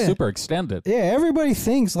long. It's Yeah. super extended. Yeah, everybody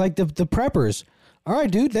thinks like the preppers. All right,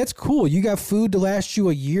 dude, that's cool. You got food to last you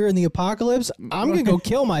a year in the apocalypse. I'm gonna go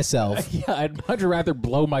kill myself. Yeah, I'd much rather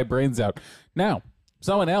blow my brains out. Now,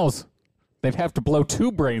 someone else, they'd have to blow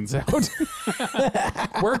 2 brains out.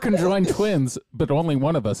 We're conjoined twins, but only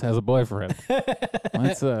one of us has a boyfriend.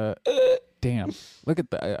 That's damn. Look at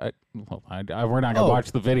that. We're not gonna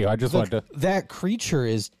watch the video. I just wanted to. That creature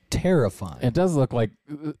is terrifying. It does look like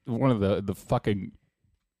one of the fucking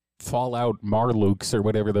Fallout Marlukes or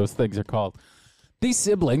whatever those things are called. These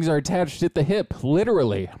siblings are attached at the hip,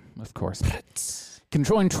 literally, of course.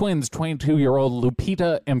 Conjoined twins, 22-year-old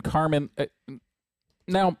Lupita and Carmen.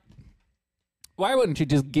 Now, why wouldn't you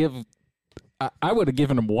just give... I would have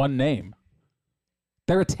given them one name.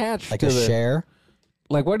 They're attached Like to a the... share.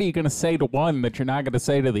 Like, what are you going to say to one that you're not going to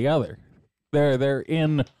say to the other? They're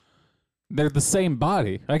the same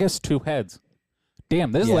body. I guess 2 heads.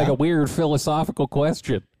 Damn, this is Yeah. like a weird philosophical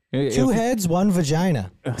question. 2 heads, 1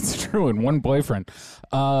 vagina. That's true, and 1 boyfriend.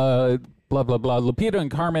 Blah, blah, blah. Lupita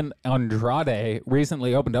and Carmen Andrade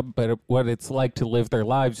recently opened up about what it's like to live their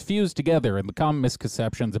lives fused together and the common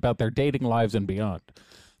misconceptions about their dating lives and beyond.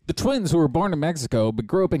 The twins, who were born in Mexico but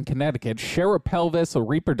grew up in Connecticut, share a pelvis, a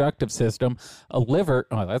reproductive system, a liver.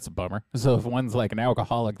 Oh, that's a bummer. So if one's like an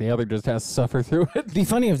alcoholic, the other just has to suffer through it. It'd be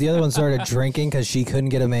funny if the other one started drinking because she couldn't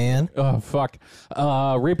get a man. Oh, fuck.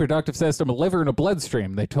 Reproductive system, a liver, and a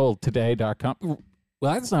bloodstream, they told Today.com.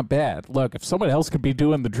 Well, that's not bad. Look, if someone else could be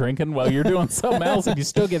doing the drinking while you're doing something else and you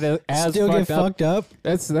still get fucked up.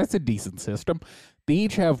 That's a decent system. They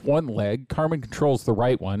each have 1 leg. Carmen controls the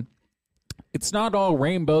right one. It's not all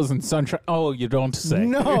rainbows and sunshine. Oh, you don't say.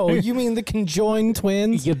 No, you mean the conjoined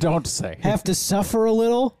twins You don't say. have to suffer a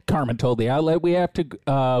little? Carmen told the outlet, we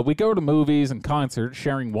go to movies and concerts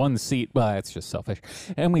sharing 1 seat. Well, that's just selfish.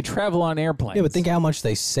 And we travel on airplanes. Yeah, but think how much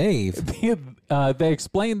they save. They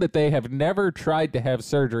explained that they have never tried to have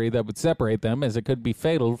surgery that would separate them, as it could be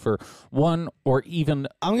fatal for one or even...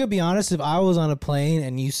 I'm going to be honest, if I was on a plane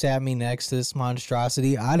and you sat me next to this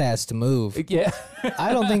monstrosity, I'd ask to move. Yeah.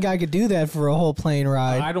 I don't think I could do that for a whole plane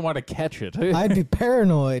ride. I don't want to catch it. I'd be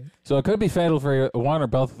paranoid. So it could be fatal for one or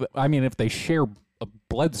both. I mean, if they share a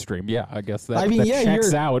bloodstream, yeah, I guess that, that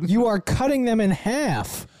checks out. You are cutting them in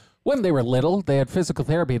half. When they were little, they had physical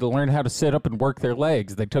therapy to learn how to sit up and work their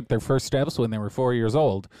legs. They took their first steps when they were 4 years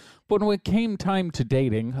old. But when it came time to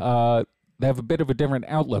dating, they have a bit of a different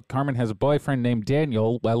outlook. Carmen has a boyfriend named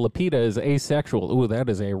Daniel, while Lupita is asexual. Ooh, that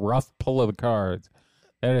is a rough pull of the cards.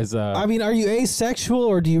 That is... I mean, are you asexual,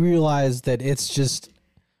 or do you realize that it's just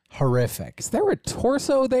horrific? Is there a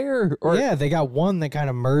torso there? Or Yeah, they got one that kind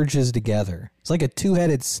of merges together. It's like a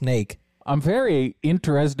 2-headed snake. I'm very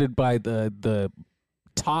interested by the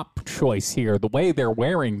top choice here, the way they're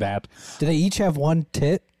wearing that. Do they each have 1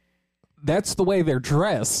 tit? That's the way they're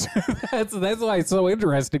dressed. that's why it's so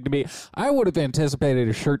interesting to me. I would have anticipated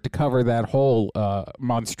a shirt to cover that whole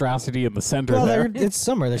monstrosity in the center Well, there. it's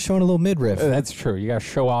summer. They're showing a little midriff. That's true. You got to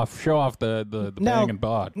show off the bang and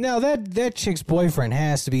bod. Now, that chick's boyfriend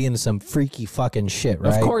has to be into some freaky fucking shit,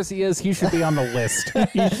 right? Of course he is. He should be on the list.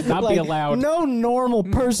 He should not be allowed. No normal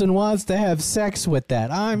person wants to have sex with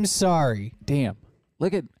that. I'm sorry. Damn.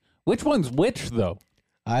 Look at... Which one's which, though?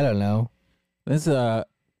 I don't know. This,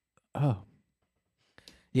 Oh.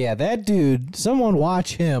 Yeah, that dude, someone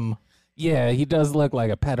watch him. Yeah, he does look like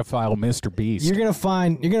a pedophile Mr. Beast. You're gonna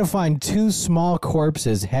find 2 small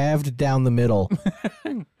corpses halved down the middle.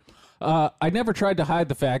 I never tried to hide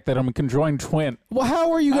the fact that I'm a conjoined twin. Well,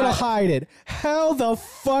 how are you gonna hide it? How the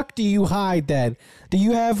fuck do you hide that? Do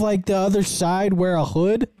you have like the other side wear a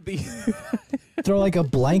hood? Throw like a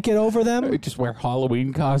blanket over them? Just wear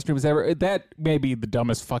Halloween costumes ever. That may be the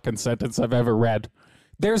dumbest fucking sentence I've ever read.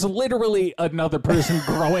 There's literally another person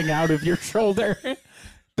growing out of your shoulder.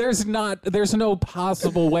 There's no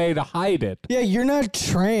possible way to hide it. Yeah, you're not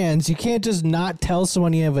trans. You can't just not tell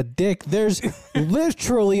someone you have a dick. There's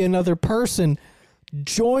literally another person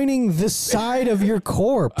joining the side of your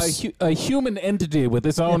corpse. A human entity with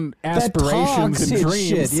its own aspirations and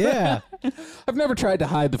dreams. Shit, yeah. I've never tried to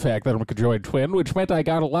hide the fact that I'm a conjoined twin, which meant I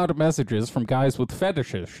got a lot of messages from guys with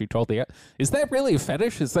fetishes. She told the, is that really a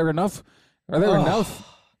fetish? Is there enough? Are there enough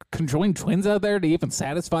conjoined twins out there to even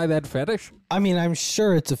satisfy that fetish? I mean, I'm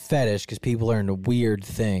sure it's a fetish because people are into weird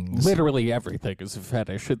things. Literally everything is a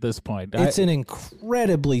fetish at this point. It's an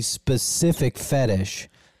incredibly specific fetish.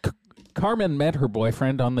 Carmen met her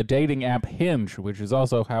boyfriend on the dating app Hinge, which is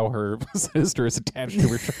also how her sister is attached to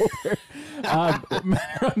her shoulder. Met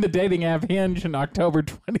her on the dating app Hinge in October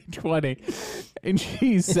 2020, and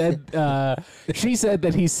she said that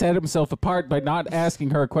he set himself apart by not asking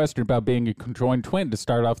her a question about being a conjoined twin to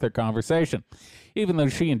start off their conversation. Even though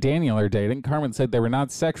she and Daniel are dating, Carmen said they were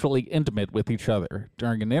not sexually intimate with each other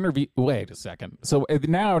during an interview. Wait a second. So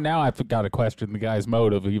now I've got to question the guy's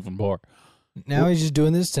motive even more. Now he's just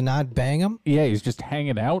doing this to not bang him? Yeah, he's just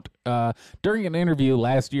hanging out. During an interview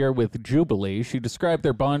last year with Jubilee, she described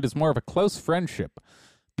their bond as more of a close friendship.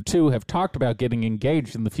 The two have talked about getting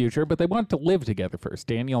engaged in the future, but they want to live together first.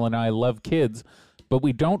 Daniel and I love kids, but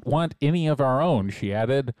we don't want any of our own, she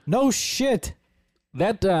added. No shit.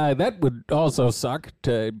 That would also suck,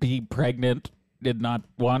 to be pregnant, did not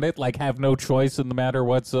want it, like have no choice in the matter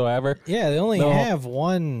whatsoever. Yeah, they only have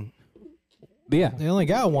one... Yeah. They only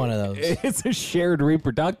got one of those. It's a shared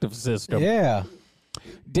reproductive system. Yeah.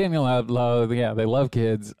 Daniel, they love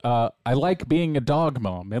kids. I like being a dog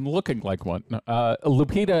mom and looking like one.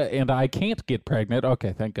 Lupita and I can't get pregnant.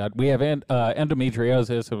 Okay, thank God. We have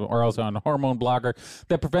endometriosis, or also on a hormone blocker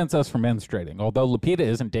that prevents us from menstruating. Although Lupita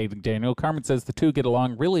isn't dating Daniel, Carmen says the two get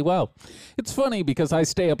along really well. It's funny because I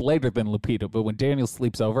stay up later than Lupita, but when Daniel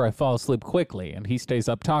sleeps over, I fall asleep quickly, and he stays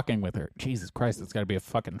up talking with her. Jesus Christ, it's got to be a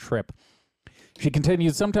fucking trip. She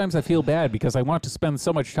continues, sometimes I feel bad because I want to spend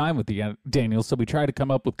so much time with Daniel, so we try to come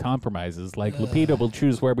up with compromises. Like Lupita will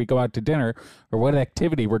choose where we go out to dinner or what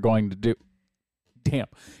activity we're going to do. Damn.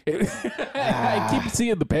 I keep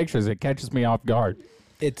seeing the pictures. It catches me off guard.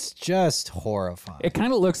 It's just horrifying. It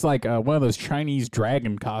kind of looks like one of those Chinese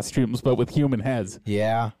dragon costumes, but with human heads.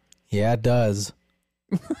 Yeah. Yeah, it does.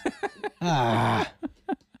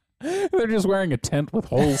 They're just wearing a tent with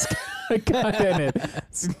holes cut in it.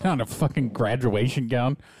 It's not a fucking graduation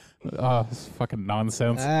gown. Oh, it's fucking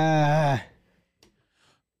nonsense.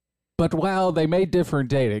 But while they may differ in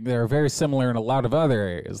dating, they are very similar in a lot of other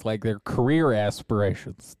areas, like their career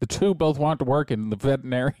aspirations. The two both want to work in the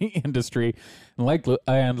veterinary industry, and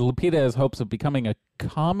Lupita has hopes of becoming a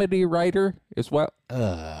comedy writer as well.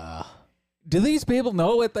 Do these people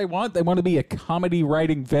know what they want? They want to be a comedy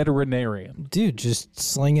writing veterinarian. Dude, just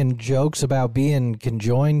slinging jokes about being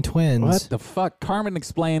conjoined twins. What the fuck? Carmen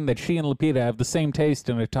explained that she and Lupita have the same taste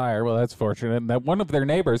in attire. Well, that's fortunate. And that one of their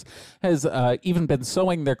neighbors has even been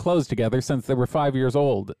sewing their clothes together since they were 5 years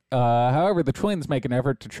old. However, the twins make an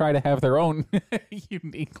effort to try to have their own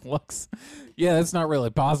unique looks. Yeah, that's not really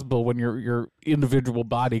possible when your individual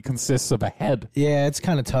body consists of a head. Yeah, it's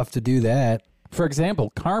kind of tough to do that. For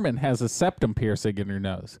example, Carmen has a septum piercing in her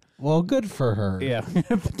nose. Well, good for her. Yeah,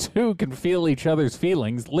 the two can feel each other's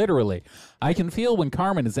feelings, literally. I can feel when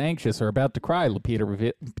Carmen is anxious or about to cry, Lupita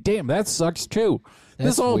revealed. Damn, that sucks too.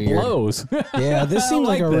 That's this all weird. blows. Yeah, this seems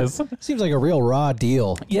like this. Seems like a real raw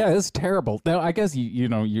deal. Yeah, it's terrible. Now, I guess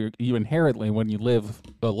you inherently, when you live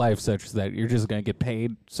a life such as that, you're just going to get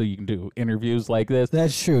paid so you can do interviews like this.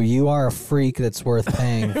 That's true. You are a freak that's worth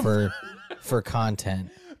paying for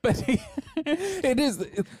content. But it is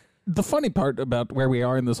the funny part about where we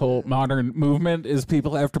are in this whole modern movement is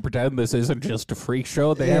people have to pretend this isn't just a freak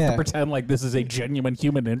show. They have to pretend like this is a genuine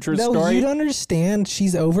human interest story. You don't understand.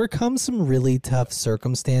 She's overcome some really tough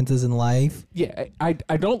circumstances in life. Yeah, I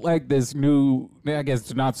don't like this new. I guess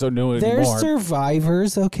it's not so new anymore. They're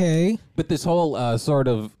survivors, okay? But this whole sort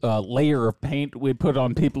of layer of paint we put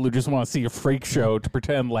on people who just want to see a freak show to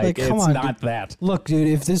pretend like it's not that. Look, dude,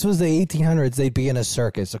 if this was the 1800s, they'd be in a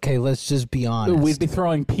circus, okay? Let's just be honest. We'd be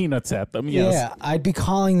throwing peanuts at them, yes. Yeah, I'd be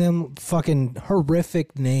calling them fucking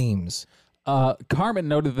horrific names. Carmen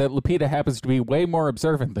noted that Lupita happens to be way more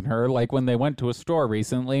observant than her, like when they went to a store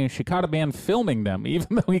recently and she caught a man filming them, even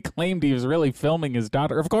though he claimed he was really filming his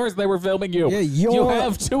daughter. Of course they were filming you. Yeah, you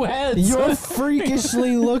have two heads. You're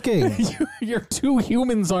freakishly looking. You're two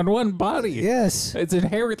humans on one body. Yes. It's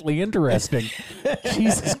inherently interesting.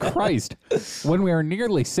 Jesus Christ. When we were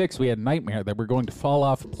nearly 6, we had a nightmare that we're going to fall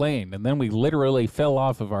off a plane, and then we literally fell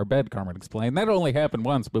off of our bed, Carmen explained. That only happened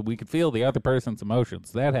once, but we could feel the other person's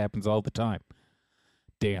emotions. That happens all the time.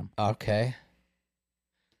 Damn. Okay.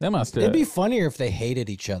 That must have... It'd be funnier if they hated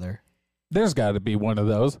each other. There's got to be one of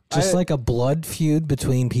those. Just like a blood feud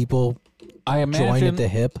between people joined at the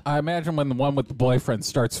hip. I imagine when the one with the boyfriend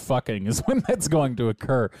starts fucking is when that's going to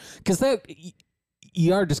occur. Because that...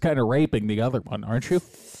 You are just kind of raping the other one, aren't you?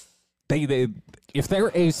 They if they're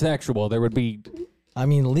asexual, there would be... I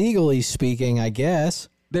mean, legally speaking, I guess.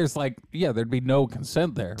 There's like... Yeah, there'd be no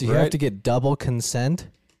consent there, Do you have to get double consent?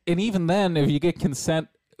 And even then, if you get consent,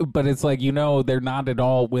 but it's like, they're not at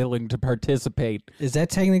all willing to participate. Is that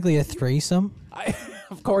technically a threesome?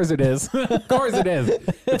 Of course it is. Of course it is.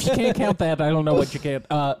 If you can't count that, I don't know what you can't.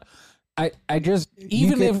 I just,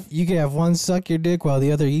 even you could have one suck your dick while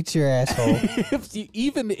the other eats your asshole.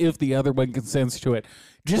 Even if the other one consents to it,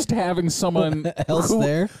 just having someone else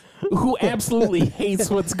there who absolutely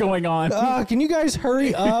hates what's going on. Can you guys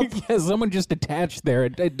hurry up? Yeah, someone just attached there.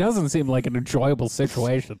 It doesn't seem like an enjoyable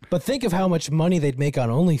situation. But think of how much money they'd make on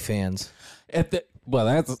OnlyFans.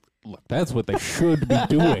 That's what they should be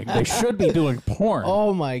doing. They should be doing porn.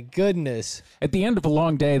 Oh my goodness. At the end of a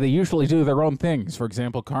long day, they usually do their own things. For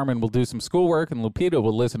example, Carmen will do some schoolwork and Lupita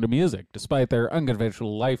will listen to music. Despite their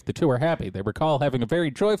unconventional life, the two are happy. They recall having a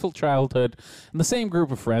very joyful childhood and the same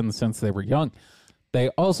group of friends since they were young. They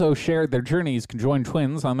also shared their journey as conjoined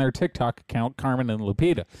twins on their TikTok account, Carmen and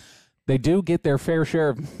Lupita. They do get their fair share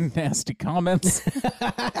of nasty comments,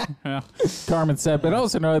 Carmen said, but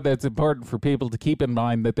also know that it's important for people to keep in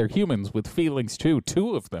mind that they're humans with feelings too.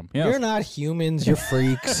 Two of them. Yes. You're not humans, you're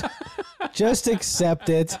freaks. Just accept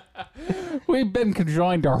it. We've been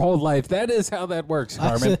conjoined our whole life. That is how that works,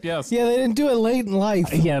 Carmen. Yes. Yeah, they didn't do it late in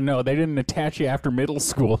life. Yeah, no, they didn't attach you after middle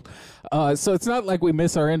school. So it's not like we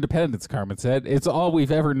miss our independence, Carmen said. It's all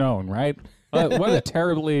we've ever known, right? What a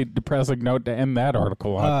terribly depressing note to end that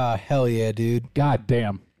article on. Hell yeah, dude. God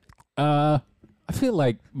damn. I feel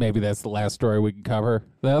like maybe that's the last story we can cover.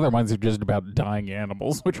 The other ones are just about dying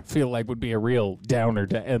animals, which I feel like would be a real downer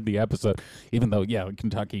to end the episode. Even though, yeah,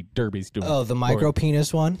 Kentucky Derby's doing. Oh, the micro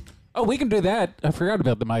penis one? Oh, we can do that. I forgot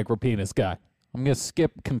about the micro penis guy. I'm going to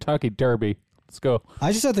skip Kentucky Derby. Let's go.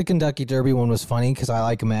 I just thought the Kentucky Derby one was funny because I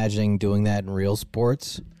like imagining doing that in real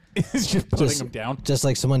sports. It's just putting them down. Just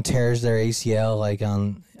like someone tears their ACL like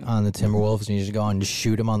on the Timberwolves and you just go on and just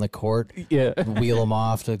shoot them on the court. Yeah. Wheel them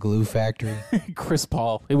off to the glue factory. Chris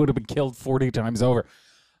Paul. He would have been killed 40 times over.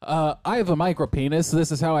 I have a micro penis.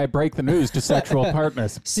 This is how I break the news to sexual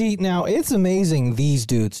partners. See, now it's amazing these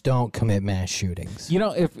dudes don't commit mass shootings.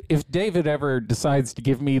 If David ever decides to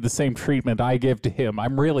give me the same treatment I give to him,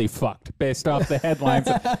 I'm really fucked based off the headlines.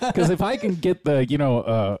 Because if I can get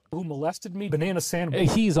the, who molested me? Banana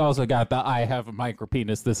sandwich. He's also got the I have a micro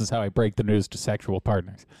penis. This is how I break the news to sexual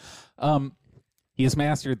partners. He has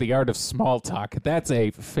mastered the art of small talk. That's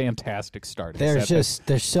a fantastic start. They're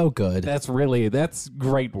so good. That's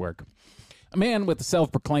great work. A man with a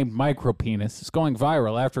self-proclaimed micro-penis is going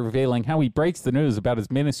viral after revealing how he breaks the news about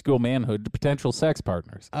his minuscule manhood to potential sex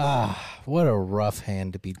partners. What a rough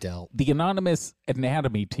hand to be dealt. The anonymous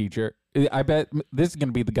anatomy teacher, I bet this is going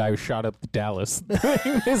to be the guy who shot up the Dallas.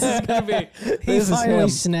 This is going to be... He finally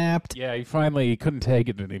snapped. Yeah, he couldn't take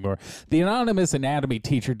it anymore. The anonymous anatomy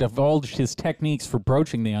teacher divulged his techniques for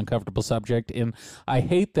broaching the uncomfortable subject in I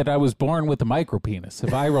Hate That I Was Born with a Micro-Penis, a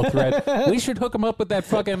viral thread. We should hook him up with that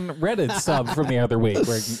fucking Reddit sub from the other week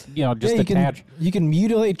where, just attach... You can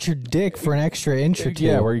mutilate your dick for an extra inch or two.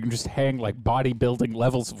 Yeah, where you can just hang like bodybuilding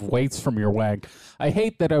levels of weights from your wang. I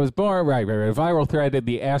hate that I was born... Right. A viral thread in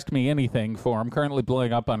the Ask Me Anything forum currently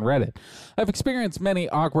blowing up on Reddit. I've experienced many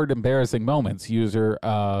awkward, embarrassing moments. User,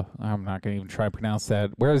 I'm not going to even try to pronounce that.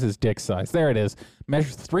 Where's his dick size? There it is.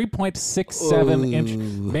 Measures 3.67 inch.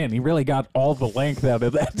 Man, he really got all the length out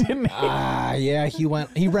of that, didn't he? Yeah,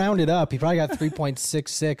 he rounded up. He probably got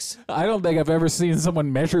 3.66. I don't think I've ever seen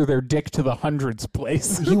someone measure their dick to the hundreds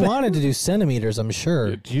place. He wanted to do centimeters, I'm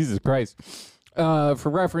sure. Jesus Christ. For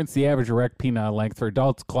reference, the average erect penile length for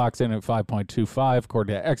adults clocks in at 5.25,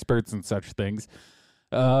 according to experts and such things.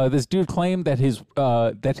 This dude claimed that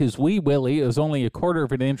his wee willy is only a quarter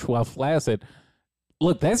of an inch while flaccid.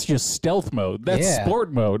 Look, that's just stealth mode. That's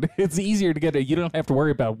sport mode. It's easier to get it. You don't have to worry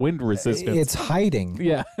about wind resistance. It's hiding.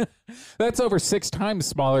 Yeah. That's over 6 times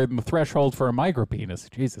smaller than the threshold for a micropenis.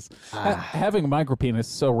 Jesus. Having a micropenis is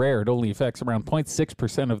so rare, it only affects around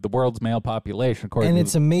 0.6% of the world's male population. And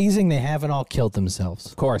it's amazing they haven't all killed themselves.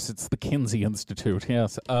 Of course, it's the Kinsey Institute,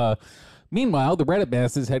 yes. Meanwhile, the Reddit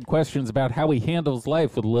masses had questions about how he handles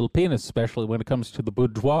life with a little penis, especially when it comes to the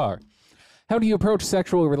boudoir. How do you approach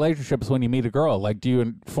sexual relationships when you meet a girl? Like, do you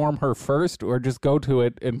inform her first or just go to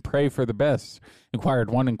it and pray for the best?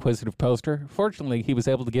 Inquired one inquisitive poster. Fortunately, he was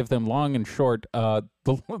able to give them long and short, the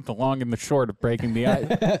long and the short of breaking the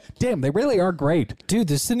ice. Damn, they really are great. Dude,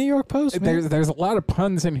 this is the New York Post, man. There's a lot of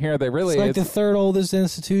puns in here. It's like the third oldest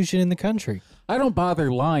institution in the country. I don't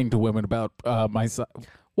bother lying to women about myself.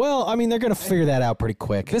 Well, I mean, they're going to figure that out pretty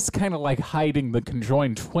quick. This kind of like hiding the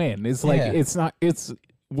conjoined twin. It's like,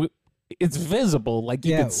 it's visible, like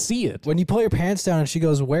you can see it. When you pull your pants down and she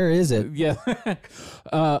goes, "Where is it?" Yeah.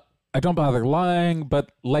 I don't bother lying,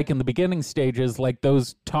 but like in the beginning stages, like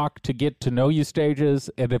those talk to get to know you stages,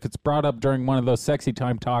 and if it's brought up during one of those sexy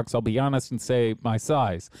time talks, I'll be honest and say my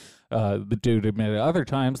size. The dude admitted. Other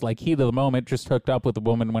times, like heat of the moment, just hooked up with a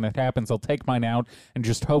woman. When it happens, I'll take mine out and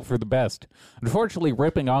just hope for the best. Unfortunately,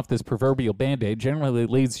 ripping off this proverbial Band-Aid generally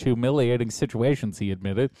leads to humiliating situations, he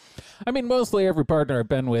admitted. I mean, mostly every partner I've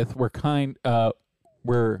been with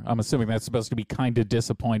I'm assuming that's supposed to be kind of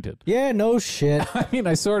disappointed. Yeah, no shit. I mean,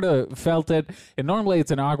 I sort of felt it, and normally it's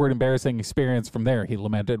an awkward, embarrassing experience from there, he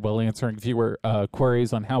lamented, while answering fewer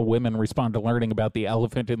queries on how women respond to learning about the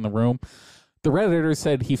elephant in the room. The Redditor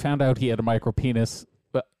said he found out he had a micropenis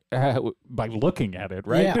by looking at it,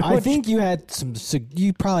 right? Yeah, I think you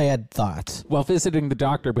probably had thoughts. While visiting the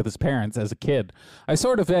doctor with his parents as a kid. I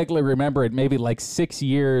sort of vaguely remember it maybe like 6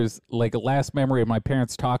 years, like a last memory of my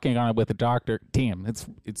parents talking on it with a doctor. Damn, it's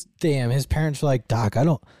Damn, his parents were like, "Doc,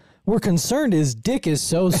 we're concerned his dick is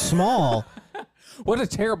so small." What a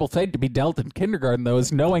terrible fate to be dealt in kindergarten, though,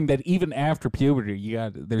 is knowing that even after puberty,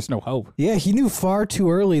 there's no hope. Yeah, he knew far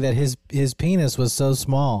too early that his penis was so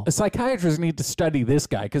small. Psychiatrists need to study this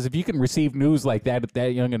guy, because if you can receive news like that at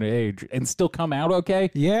that young an age and still come out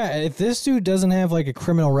okay... Yeah, if this dude doesn't have, like, a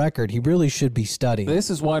criminal record, he really should be studied.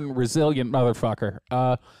 This is one resilient motherfucker.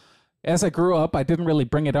 As I grew up, I didn't really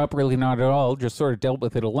bring it up, really not at all, just sort of dealt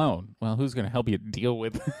with it alone. Well, who's going to help you deal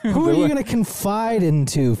with Who are you going to confide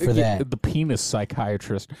into for that? The penis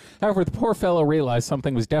psychiatrist. However, the poor fellow realized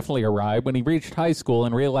something was definitely awry when he reached high school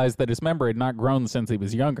and realized that his member had not grown since he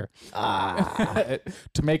was younger. To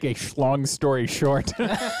make a long story short...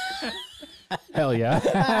 Hell yeah.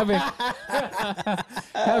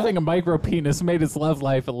 Having a micropenis made his love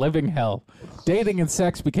life a living hell. Dating and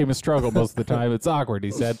sex became a struggle most of the time. It's awkward,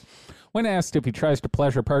 he said. When asked if he tries to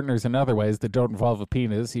pleasure partners in other ways that don't involve a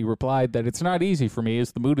penis, he replied that it's not easy for me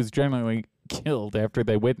as the mood is generally killed after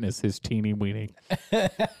they witness his teeny weenie.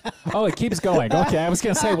 Oh, it keeps going. Okay, I was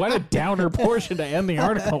going to say, what a downer portion to end the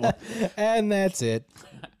article. And that's it.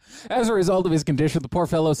 As a result of his condition, the poor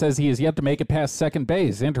fellow says he has yet to make it past second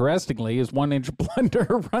base. Interestingly, his 1-inch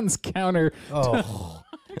blunder runs counter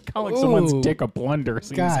to calling someone's dick a blunder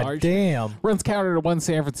seems God harsh. Damn. Runs counter to one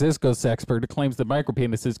San Francisco sexpert who claims that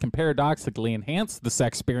micropenises can paradoxically enhance the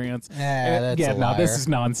sex experience. That's a liar. This is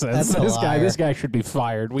nonsense. This guy should be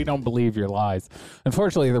fired. We don't believe your lies.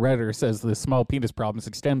 Unfortunately, the Redditor says the small penis problems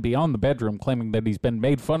extend beyond the bedroom, claiming that he's been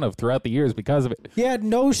made fun of throughout the years because of it. Yeah,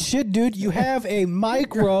 no shit, dude. You have a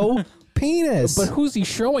micro penis. But who's he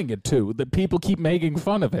showing it to that people keep making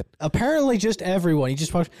fun of it? Apparently just everyone. He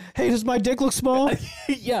just walks, "Hey, does my dick look small?"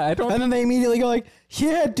 Yeah, I don't... And then they immediately go like,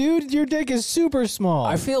 "Yeah, dude, your dick is super small."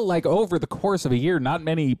 I feel like over the course of a year, not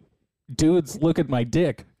many dudes look at my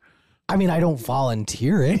dick. I mean, I don't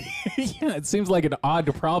volunteer it. Yeah, it seems like an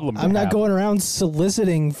odd problem to I'm not have. going around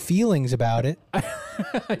soliciting feelings about it.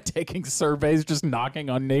 Taking surveys, just knocking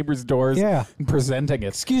on neighbors' doors and presenting it.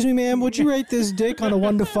 Excuse me, ma'am, would you rate this dick on a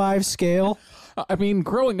 1 to 5 scale? I mean,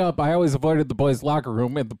 growing up, I always avoided the boys' locker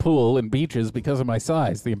room and the pool and beaches because of my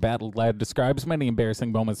size. The embattled lad describes many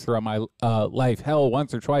embarrassing moments throughout my life. Hell,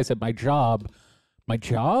 once or twice at my job. My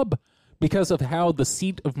job? Because of how the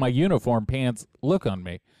seat of my uniform pants look on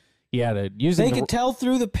me. Yeah, they could tell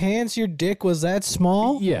through the pants your dick was that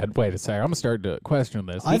small? Yeah, wait a second. I'm starting to question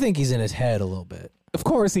this. I think he's in his head a little bit. Of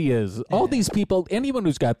course he is. Yeah. All these people, anyone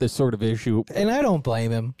who's got this sort of issue. And I don't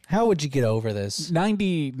blame him. How would you get over this?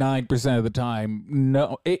 99% of the time,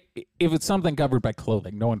 no. If it's something covered by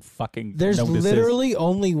clothing, no one fucking There's notices. Literally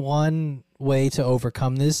only one way to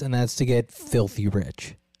overcome this, and that's to get filthy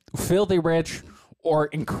rich. Filthy rich or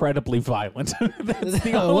incredibly violent. That's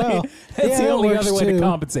the Oh, only, well, that's yeah, the that only works other way to too.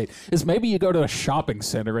 compensate. Is maybe you go to a shopping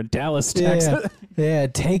center in Dallas, Texas. Yeah,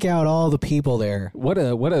 take out all the people there. What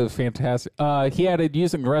a fantastic. He added,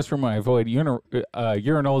 using the restroom, I avoid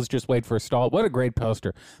urinals, just wait for a stall. What a great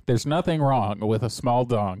poster. There's nothing wrong with a small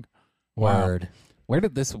dong. Wow. Word.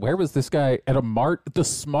 Where was this guy at a mart, the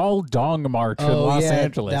Small Dong March in Los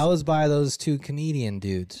Angeles? That was by those two comedian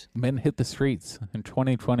dudes. Men hit the streets in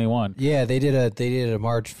 2021. Yeah, they did a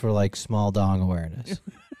march for like small dong awareness.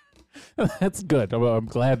 That's good. I'm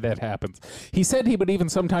glad that happens. He said he would even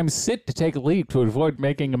sometimes sit to take a leak to avoid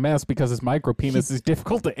making a mess because his micro penis is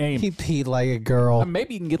difficult to aim. He peed like a girl.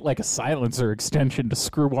 Maybe you can get like a silencer extension to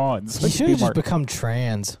screw on. So He it should can be have just more- become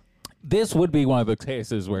trans. This would be one of the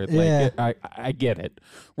cases where, like, Yeah. I get it.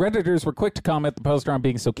 Redditors were quick to comment the poster on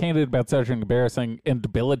being so candid about such an embarrassing and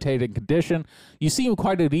debilitating condition. You seem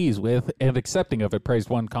quite at ease with and accepting of it, praised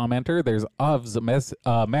one commenter. There's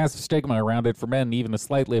a massive stigma around it for men, even a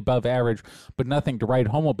slightly above average, but nothing to write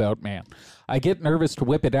home about, man. I get nervous to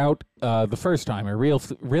whip it out the first time. I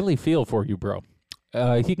really feel for you, bro.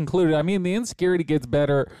 He concluded, I mean, the insecurity gets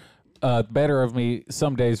better of me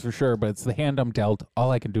some days for sure, but it's the hand I'm dealt. All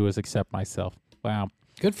I can do is accept myself. Wow.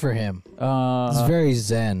 Good for him. It's very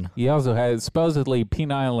zen. He also has supposedly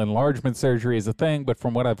penile enlargement surgery is a thing, but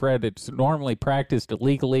from what I've read, it's normally practiced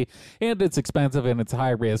illegally, and it's expensive and it's high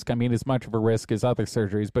risk. I mean, as much of a risk as other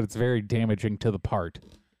surgeries, but it's very damaging to the part.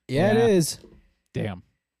 Yeah, Yeah. it is. Damn.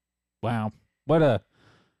 Wow. What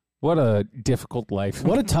a difficult life.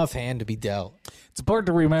 What a tough hand to be dealt. It's important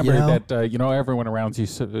to remember You know? that everyone around you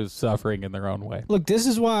is suffering in their own way. Look, this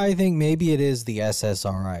is why I think maybe it is the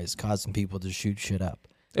SSRIs causing people to shoot shit up.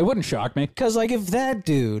 It wouldn't shock me. Because, like, if that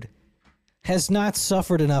dude has not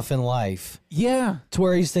suffered enough in life Yeah. to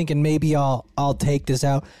where he's thinking maybe I'll take this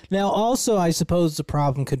out. Now, also, I suppose the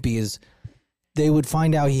problem could be is they would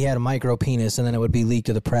find out he had a micro penis and then it would be leaked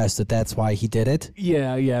to the press that that's why he did it.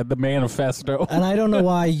 Yeah, the manifesto. And I don't know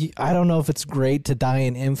why. I don't know if it's great to die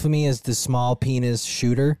in infamy as the small penis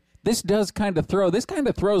shooter. This kind of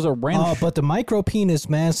throws a wrench. Oh, but the micro penis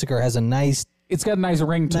massacre has a nice It's got a nice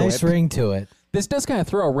ring to it. ring to it. This does kind of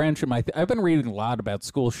throw a wrench in my. I've been reading a lot about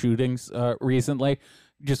school shootings recently,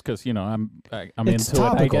 just because I'm It's into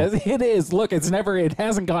topical. it. I guess it is. Look, it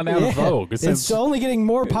hasn't gone out of vogue since It's only getting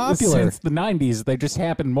more popular. since the '90s. They just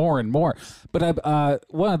happen more and more. But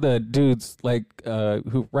one of the dudes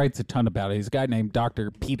who writes a ton about it, he's a guy named Dr.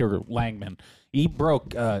 Peter Langman. He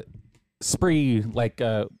broke spree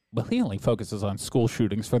well, he only focuses on school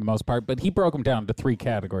shootings for the most part, but he broke them down to three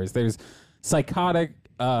categories. There's psychotic,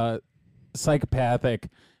 psychopathic,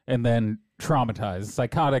 and then traumatized.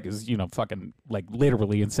 Psychotic is, fucking like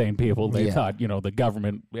literally insane people. They thought, the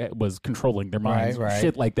government was controlling their minds, Right.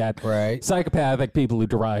 shit like that. Right. Psychopathic, people who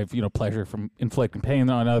derive, pleasure from inflicting pain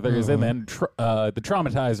on others. And then the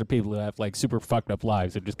traumatized are people who have like super fucked up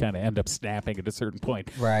lives and just kind of end up snapping at a certain point.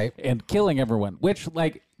 Right. And killing everyone, which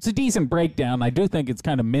it's a decent breakdown. I do think it's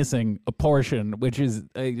kind of missing a portion, which is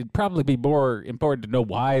it'd probably be more important to know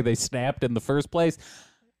why they snapped in the first place.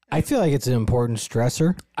 I feel like it's an important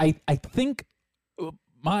stressor. I think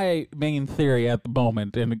my main theory at the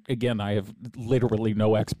moment, and again, I have literally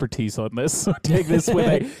no expertise on this, so take this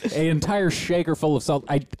with a entire shaker full of salt.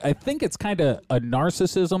 I think it's kind of a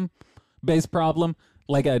narcissism-based problem,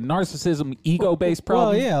 like a narcissism ego-based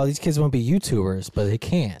problem. Well, yeah, all these kids won't be YouTubers, but they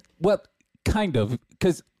can't. Well, kind of,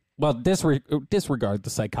 because... Well, disregard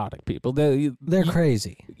the psychotic people. They're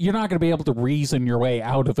crazy. You're not going to be able to reason your way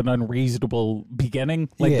out of an unreasonable beginning.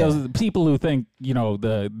 Like those people who think,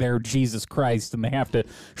 they're Jesus Christ and they have to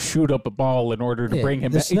shoot up a ball in order to bring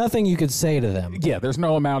him There's back. nothing you could say to them. Yeah, there's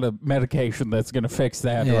no amount of medication that's going to fix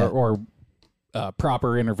that or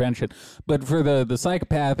proper intervention. But for the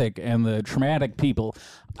psychopathic and the traumatic people,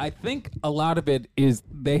 I think a lot of it is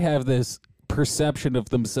they have this perception of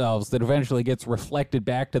themselves that eventually gets reflected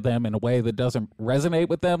back to them in a way that doesn't resonate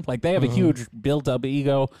with them. Like they have a huge built-up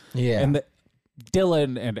ego. Yeah. And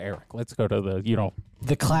Dylan and Eric, let's go to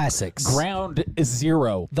The classics. ground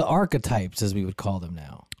zero. The archetypes, as we would call them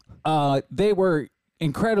now. They were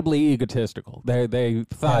incredibly egotistical. They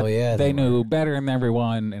thought Oh, yeah, they they knew better than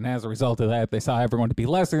everyone, and as a result of that, they saw everyone to be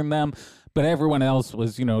lesser than them, but everyone else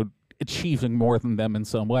was, achieving more than them in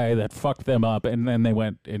some way that fucked them up, and then they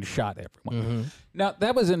went and shot everyone. Now,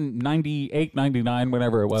 that was in 98, 99,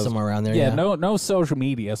 whenever it was. Somewhere around there, Yeah, yeah. no social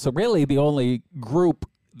media. So really the only group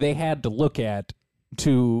they had to look at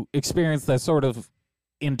to experience that sort of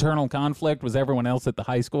internal conflict was everyone else at the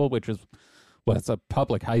high school, which is, well, it's a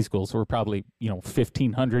public high school, so we're probably,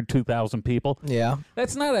 1,500, 2,000 people. Yeah.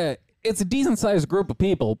 It's a decent-sized group of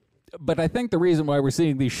people, But I think the reason why we're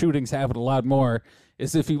seeing these shootings happen a lot more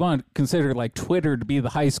is if you want to consider like Twitter to be the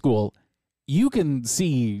high school, you can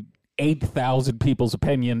see 8,000 people's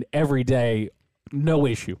opinion every day, no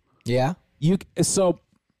issue. Yeah. So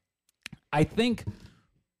I think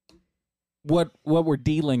what we're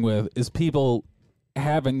dealing with is people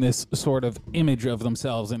having this sort of image of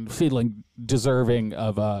themselves and feeling deserving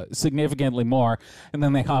of significantly more, and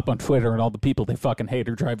then they hop on Twitter and all the people they fucking hate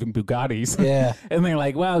are driving Bugattis. Yeah. And they're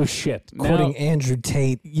like, well, shit. Quoting Andrew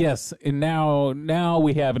Tate. Yes, and now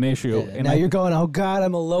we have an issue. Yeah, and now you're going, oh God,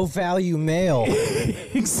 I'm a low-value male.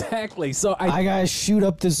 Exactly. So I gotta shoot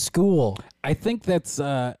up this school. I think that's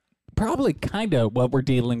probably kind of what we're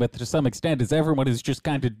dealing with to some extent, is everyone is just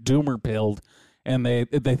kind of doomer-pilled, and they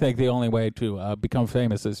think the only way to become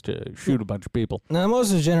famous is to shoot a bunch of people. Now, most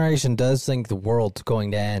of the generation does think the world's going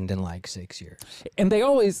to end in like 6 years. And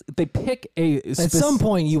they pick At some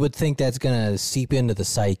point, you would think that's going to seep into the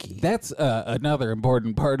psyche. That's another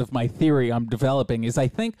important part of my theory I'm developing, is I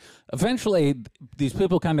think eventually these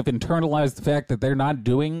people kind of internalize the fact that they're not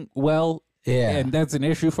doing well. Yeah. And that's an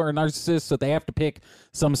issue for a narcissist, so they have to pick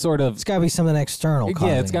some sort of... It's got to be something external.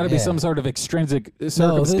 Yeah, it's got to be some sort of extrinsic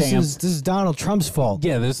circumstance. No, this is Donald Trump's fault.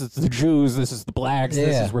 Yeah, this is the Jews, this is the blacks,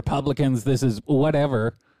 this is Republicans, this is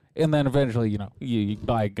whatever. And then eventually, you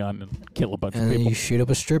buy a gun and kill a bunch of And then people. you shoot up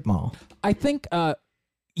a strip mall. I think,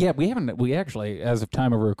 we actually, as of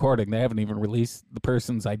time of recording, they haven't even released the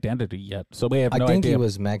person's identity yet. So we have no idea. I think he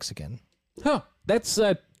was Mexican. Huh, that's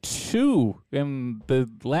 2 in the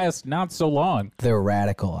last not so long. They're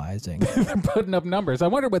radicalizing. They're putting up numbers. I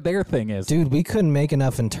wonder what their thing is. Dude, we couldn't make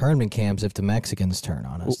enough internment camps if the Mexicans turn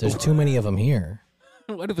on us. There's too many of them here.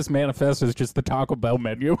 What if his manifesto is just the Taco Bell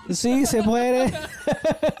menu? Sí, se puede.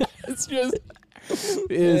 It's just...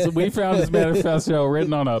 we found his manifesto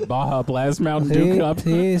written on a Baja Blast Mountain Dew cup.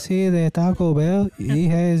 Sí, the Taco Bell. He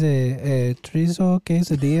has a chorizo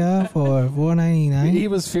quesadilla for $4.99. He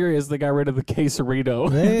was furious they got rid of the quesarito.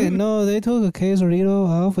 They took a quesarito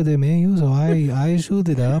off of the menu, so I shoot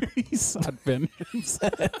it up. He sought vengeance.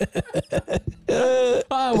 We're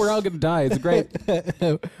all going to die. It's great.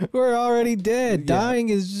 We're already dead. Yeah. Dying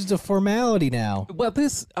is just a formality now. Well,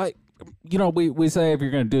 we say if you're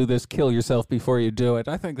going to do this, kill yourself before you do it.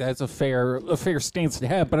 I think that's a fair stance to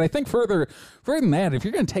have. But I think further than that, if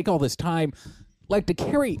you're going to take all this time, like to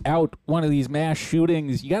carry out one of these mass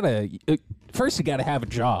shootings, you got to have a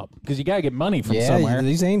job, because you got to get money from somewhere.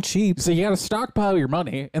 These ain't cheap. So you got to stockpile your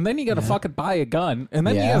money, and then you got to fucking buy a gun, and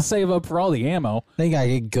then you got to save up for all the ammo. Then you got to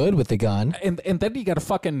get good with the gun. And then you got to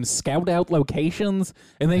fucking scout out locations,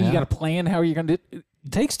 and then you got to plan how you're going to... It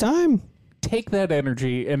takes time. Take that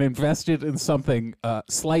energy and invest it in something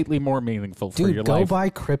slightly more meaningful for your life. Dude, go buy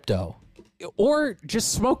crypto. Or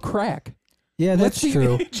just smoke crack. Yeah, that's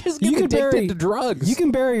true. Just get addicted to drugs. You can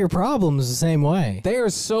bury your problems the same way.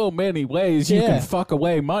 There's so many ways you can fuck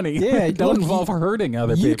away money. Yeah, Don't involve hurting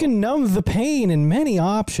other people. You can numb the pain in many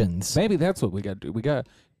options. Maybe that's what we got to do.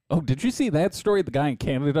 Oh, did you see that story? The guy in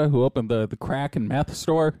Canada who opened the crack and meth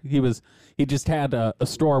store? He just had a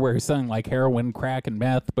store where he's selling like heroin, crack, and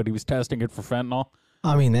meth, but he was testing it for fentanyl.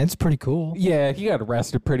 I mean, that's pretty cool. Yeah, he got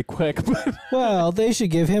arrested pretty quick. But well, they should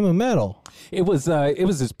give him a medal. It was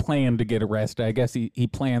his plan to get arrested. I guess he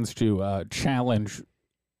plans to challenge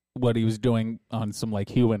what he was doing on some like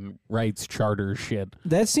human rights charter shit.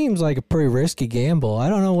 That seems like a pretty risky gamble. I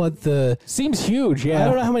don't know what the... Seems huge, yeah. I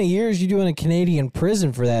don't know how many years you do in a Canadian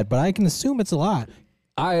prison for that, but I can assume it's a lot.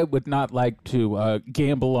 I would not like to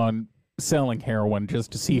gamble on selling heroin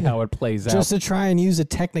just to see how it plays out. Just to try and use a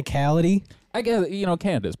technicality? I guess,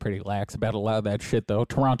 Canada's pretty lax about a lot of that shit, though.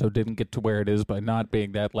 Toronto didn't get to where it is by not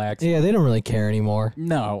being that lax. Yeah, they don't really care anymore.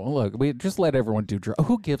 No, look, we just let everyone do drugs.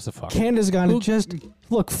 Who gives a fuck? Canada's gonna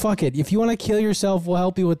look, fuck it. If you want to kill yourself, we'll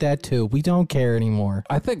help you with that, too. We don't care anymore.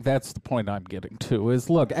 I think that's the point I'm getting to, is,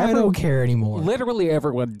 look, I don't care anymore. Literally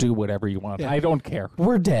everyone do whatever you want. Yeah. I don't care.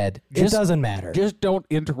 We're dead. It doesn't matter. Just don't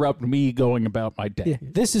interrupt me going about my day. Yeah,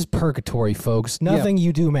 this is purgatory, folks. Nothing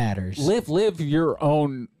you do matters. Live your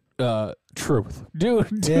own... truth. Do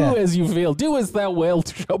as you feel. Do as thou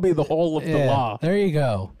wilt. Show me the whole of the law. There you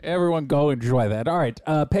go. Everyone go enjoy that. All right.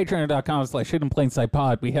 Patreon.com/HiddenPlainSight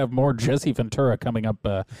Pod. We have more Jesse Ventura coming up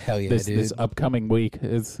Hell yeah, this upcoming week.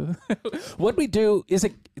 What we do is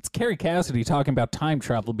it's Carrie Cassidy talking about time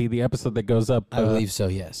travel. Be the episode that goes up I believe so,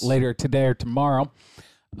 yes. Later today or tomorrow.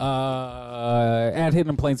 At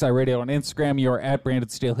Hidden Plain Sight Radio on Instagram. You're at Brandon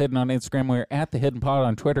Steele Hidden on Instagram. We're at The Hidden Pod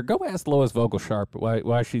on Twitter. Go ask Lois Vogelsharp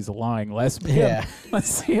why she's a lying lesbian. Yeah. Let's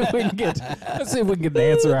see if we can get an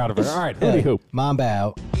answer out of her. All right, hooty hoop. Mamba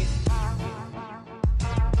out.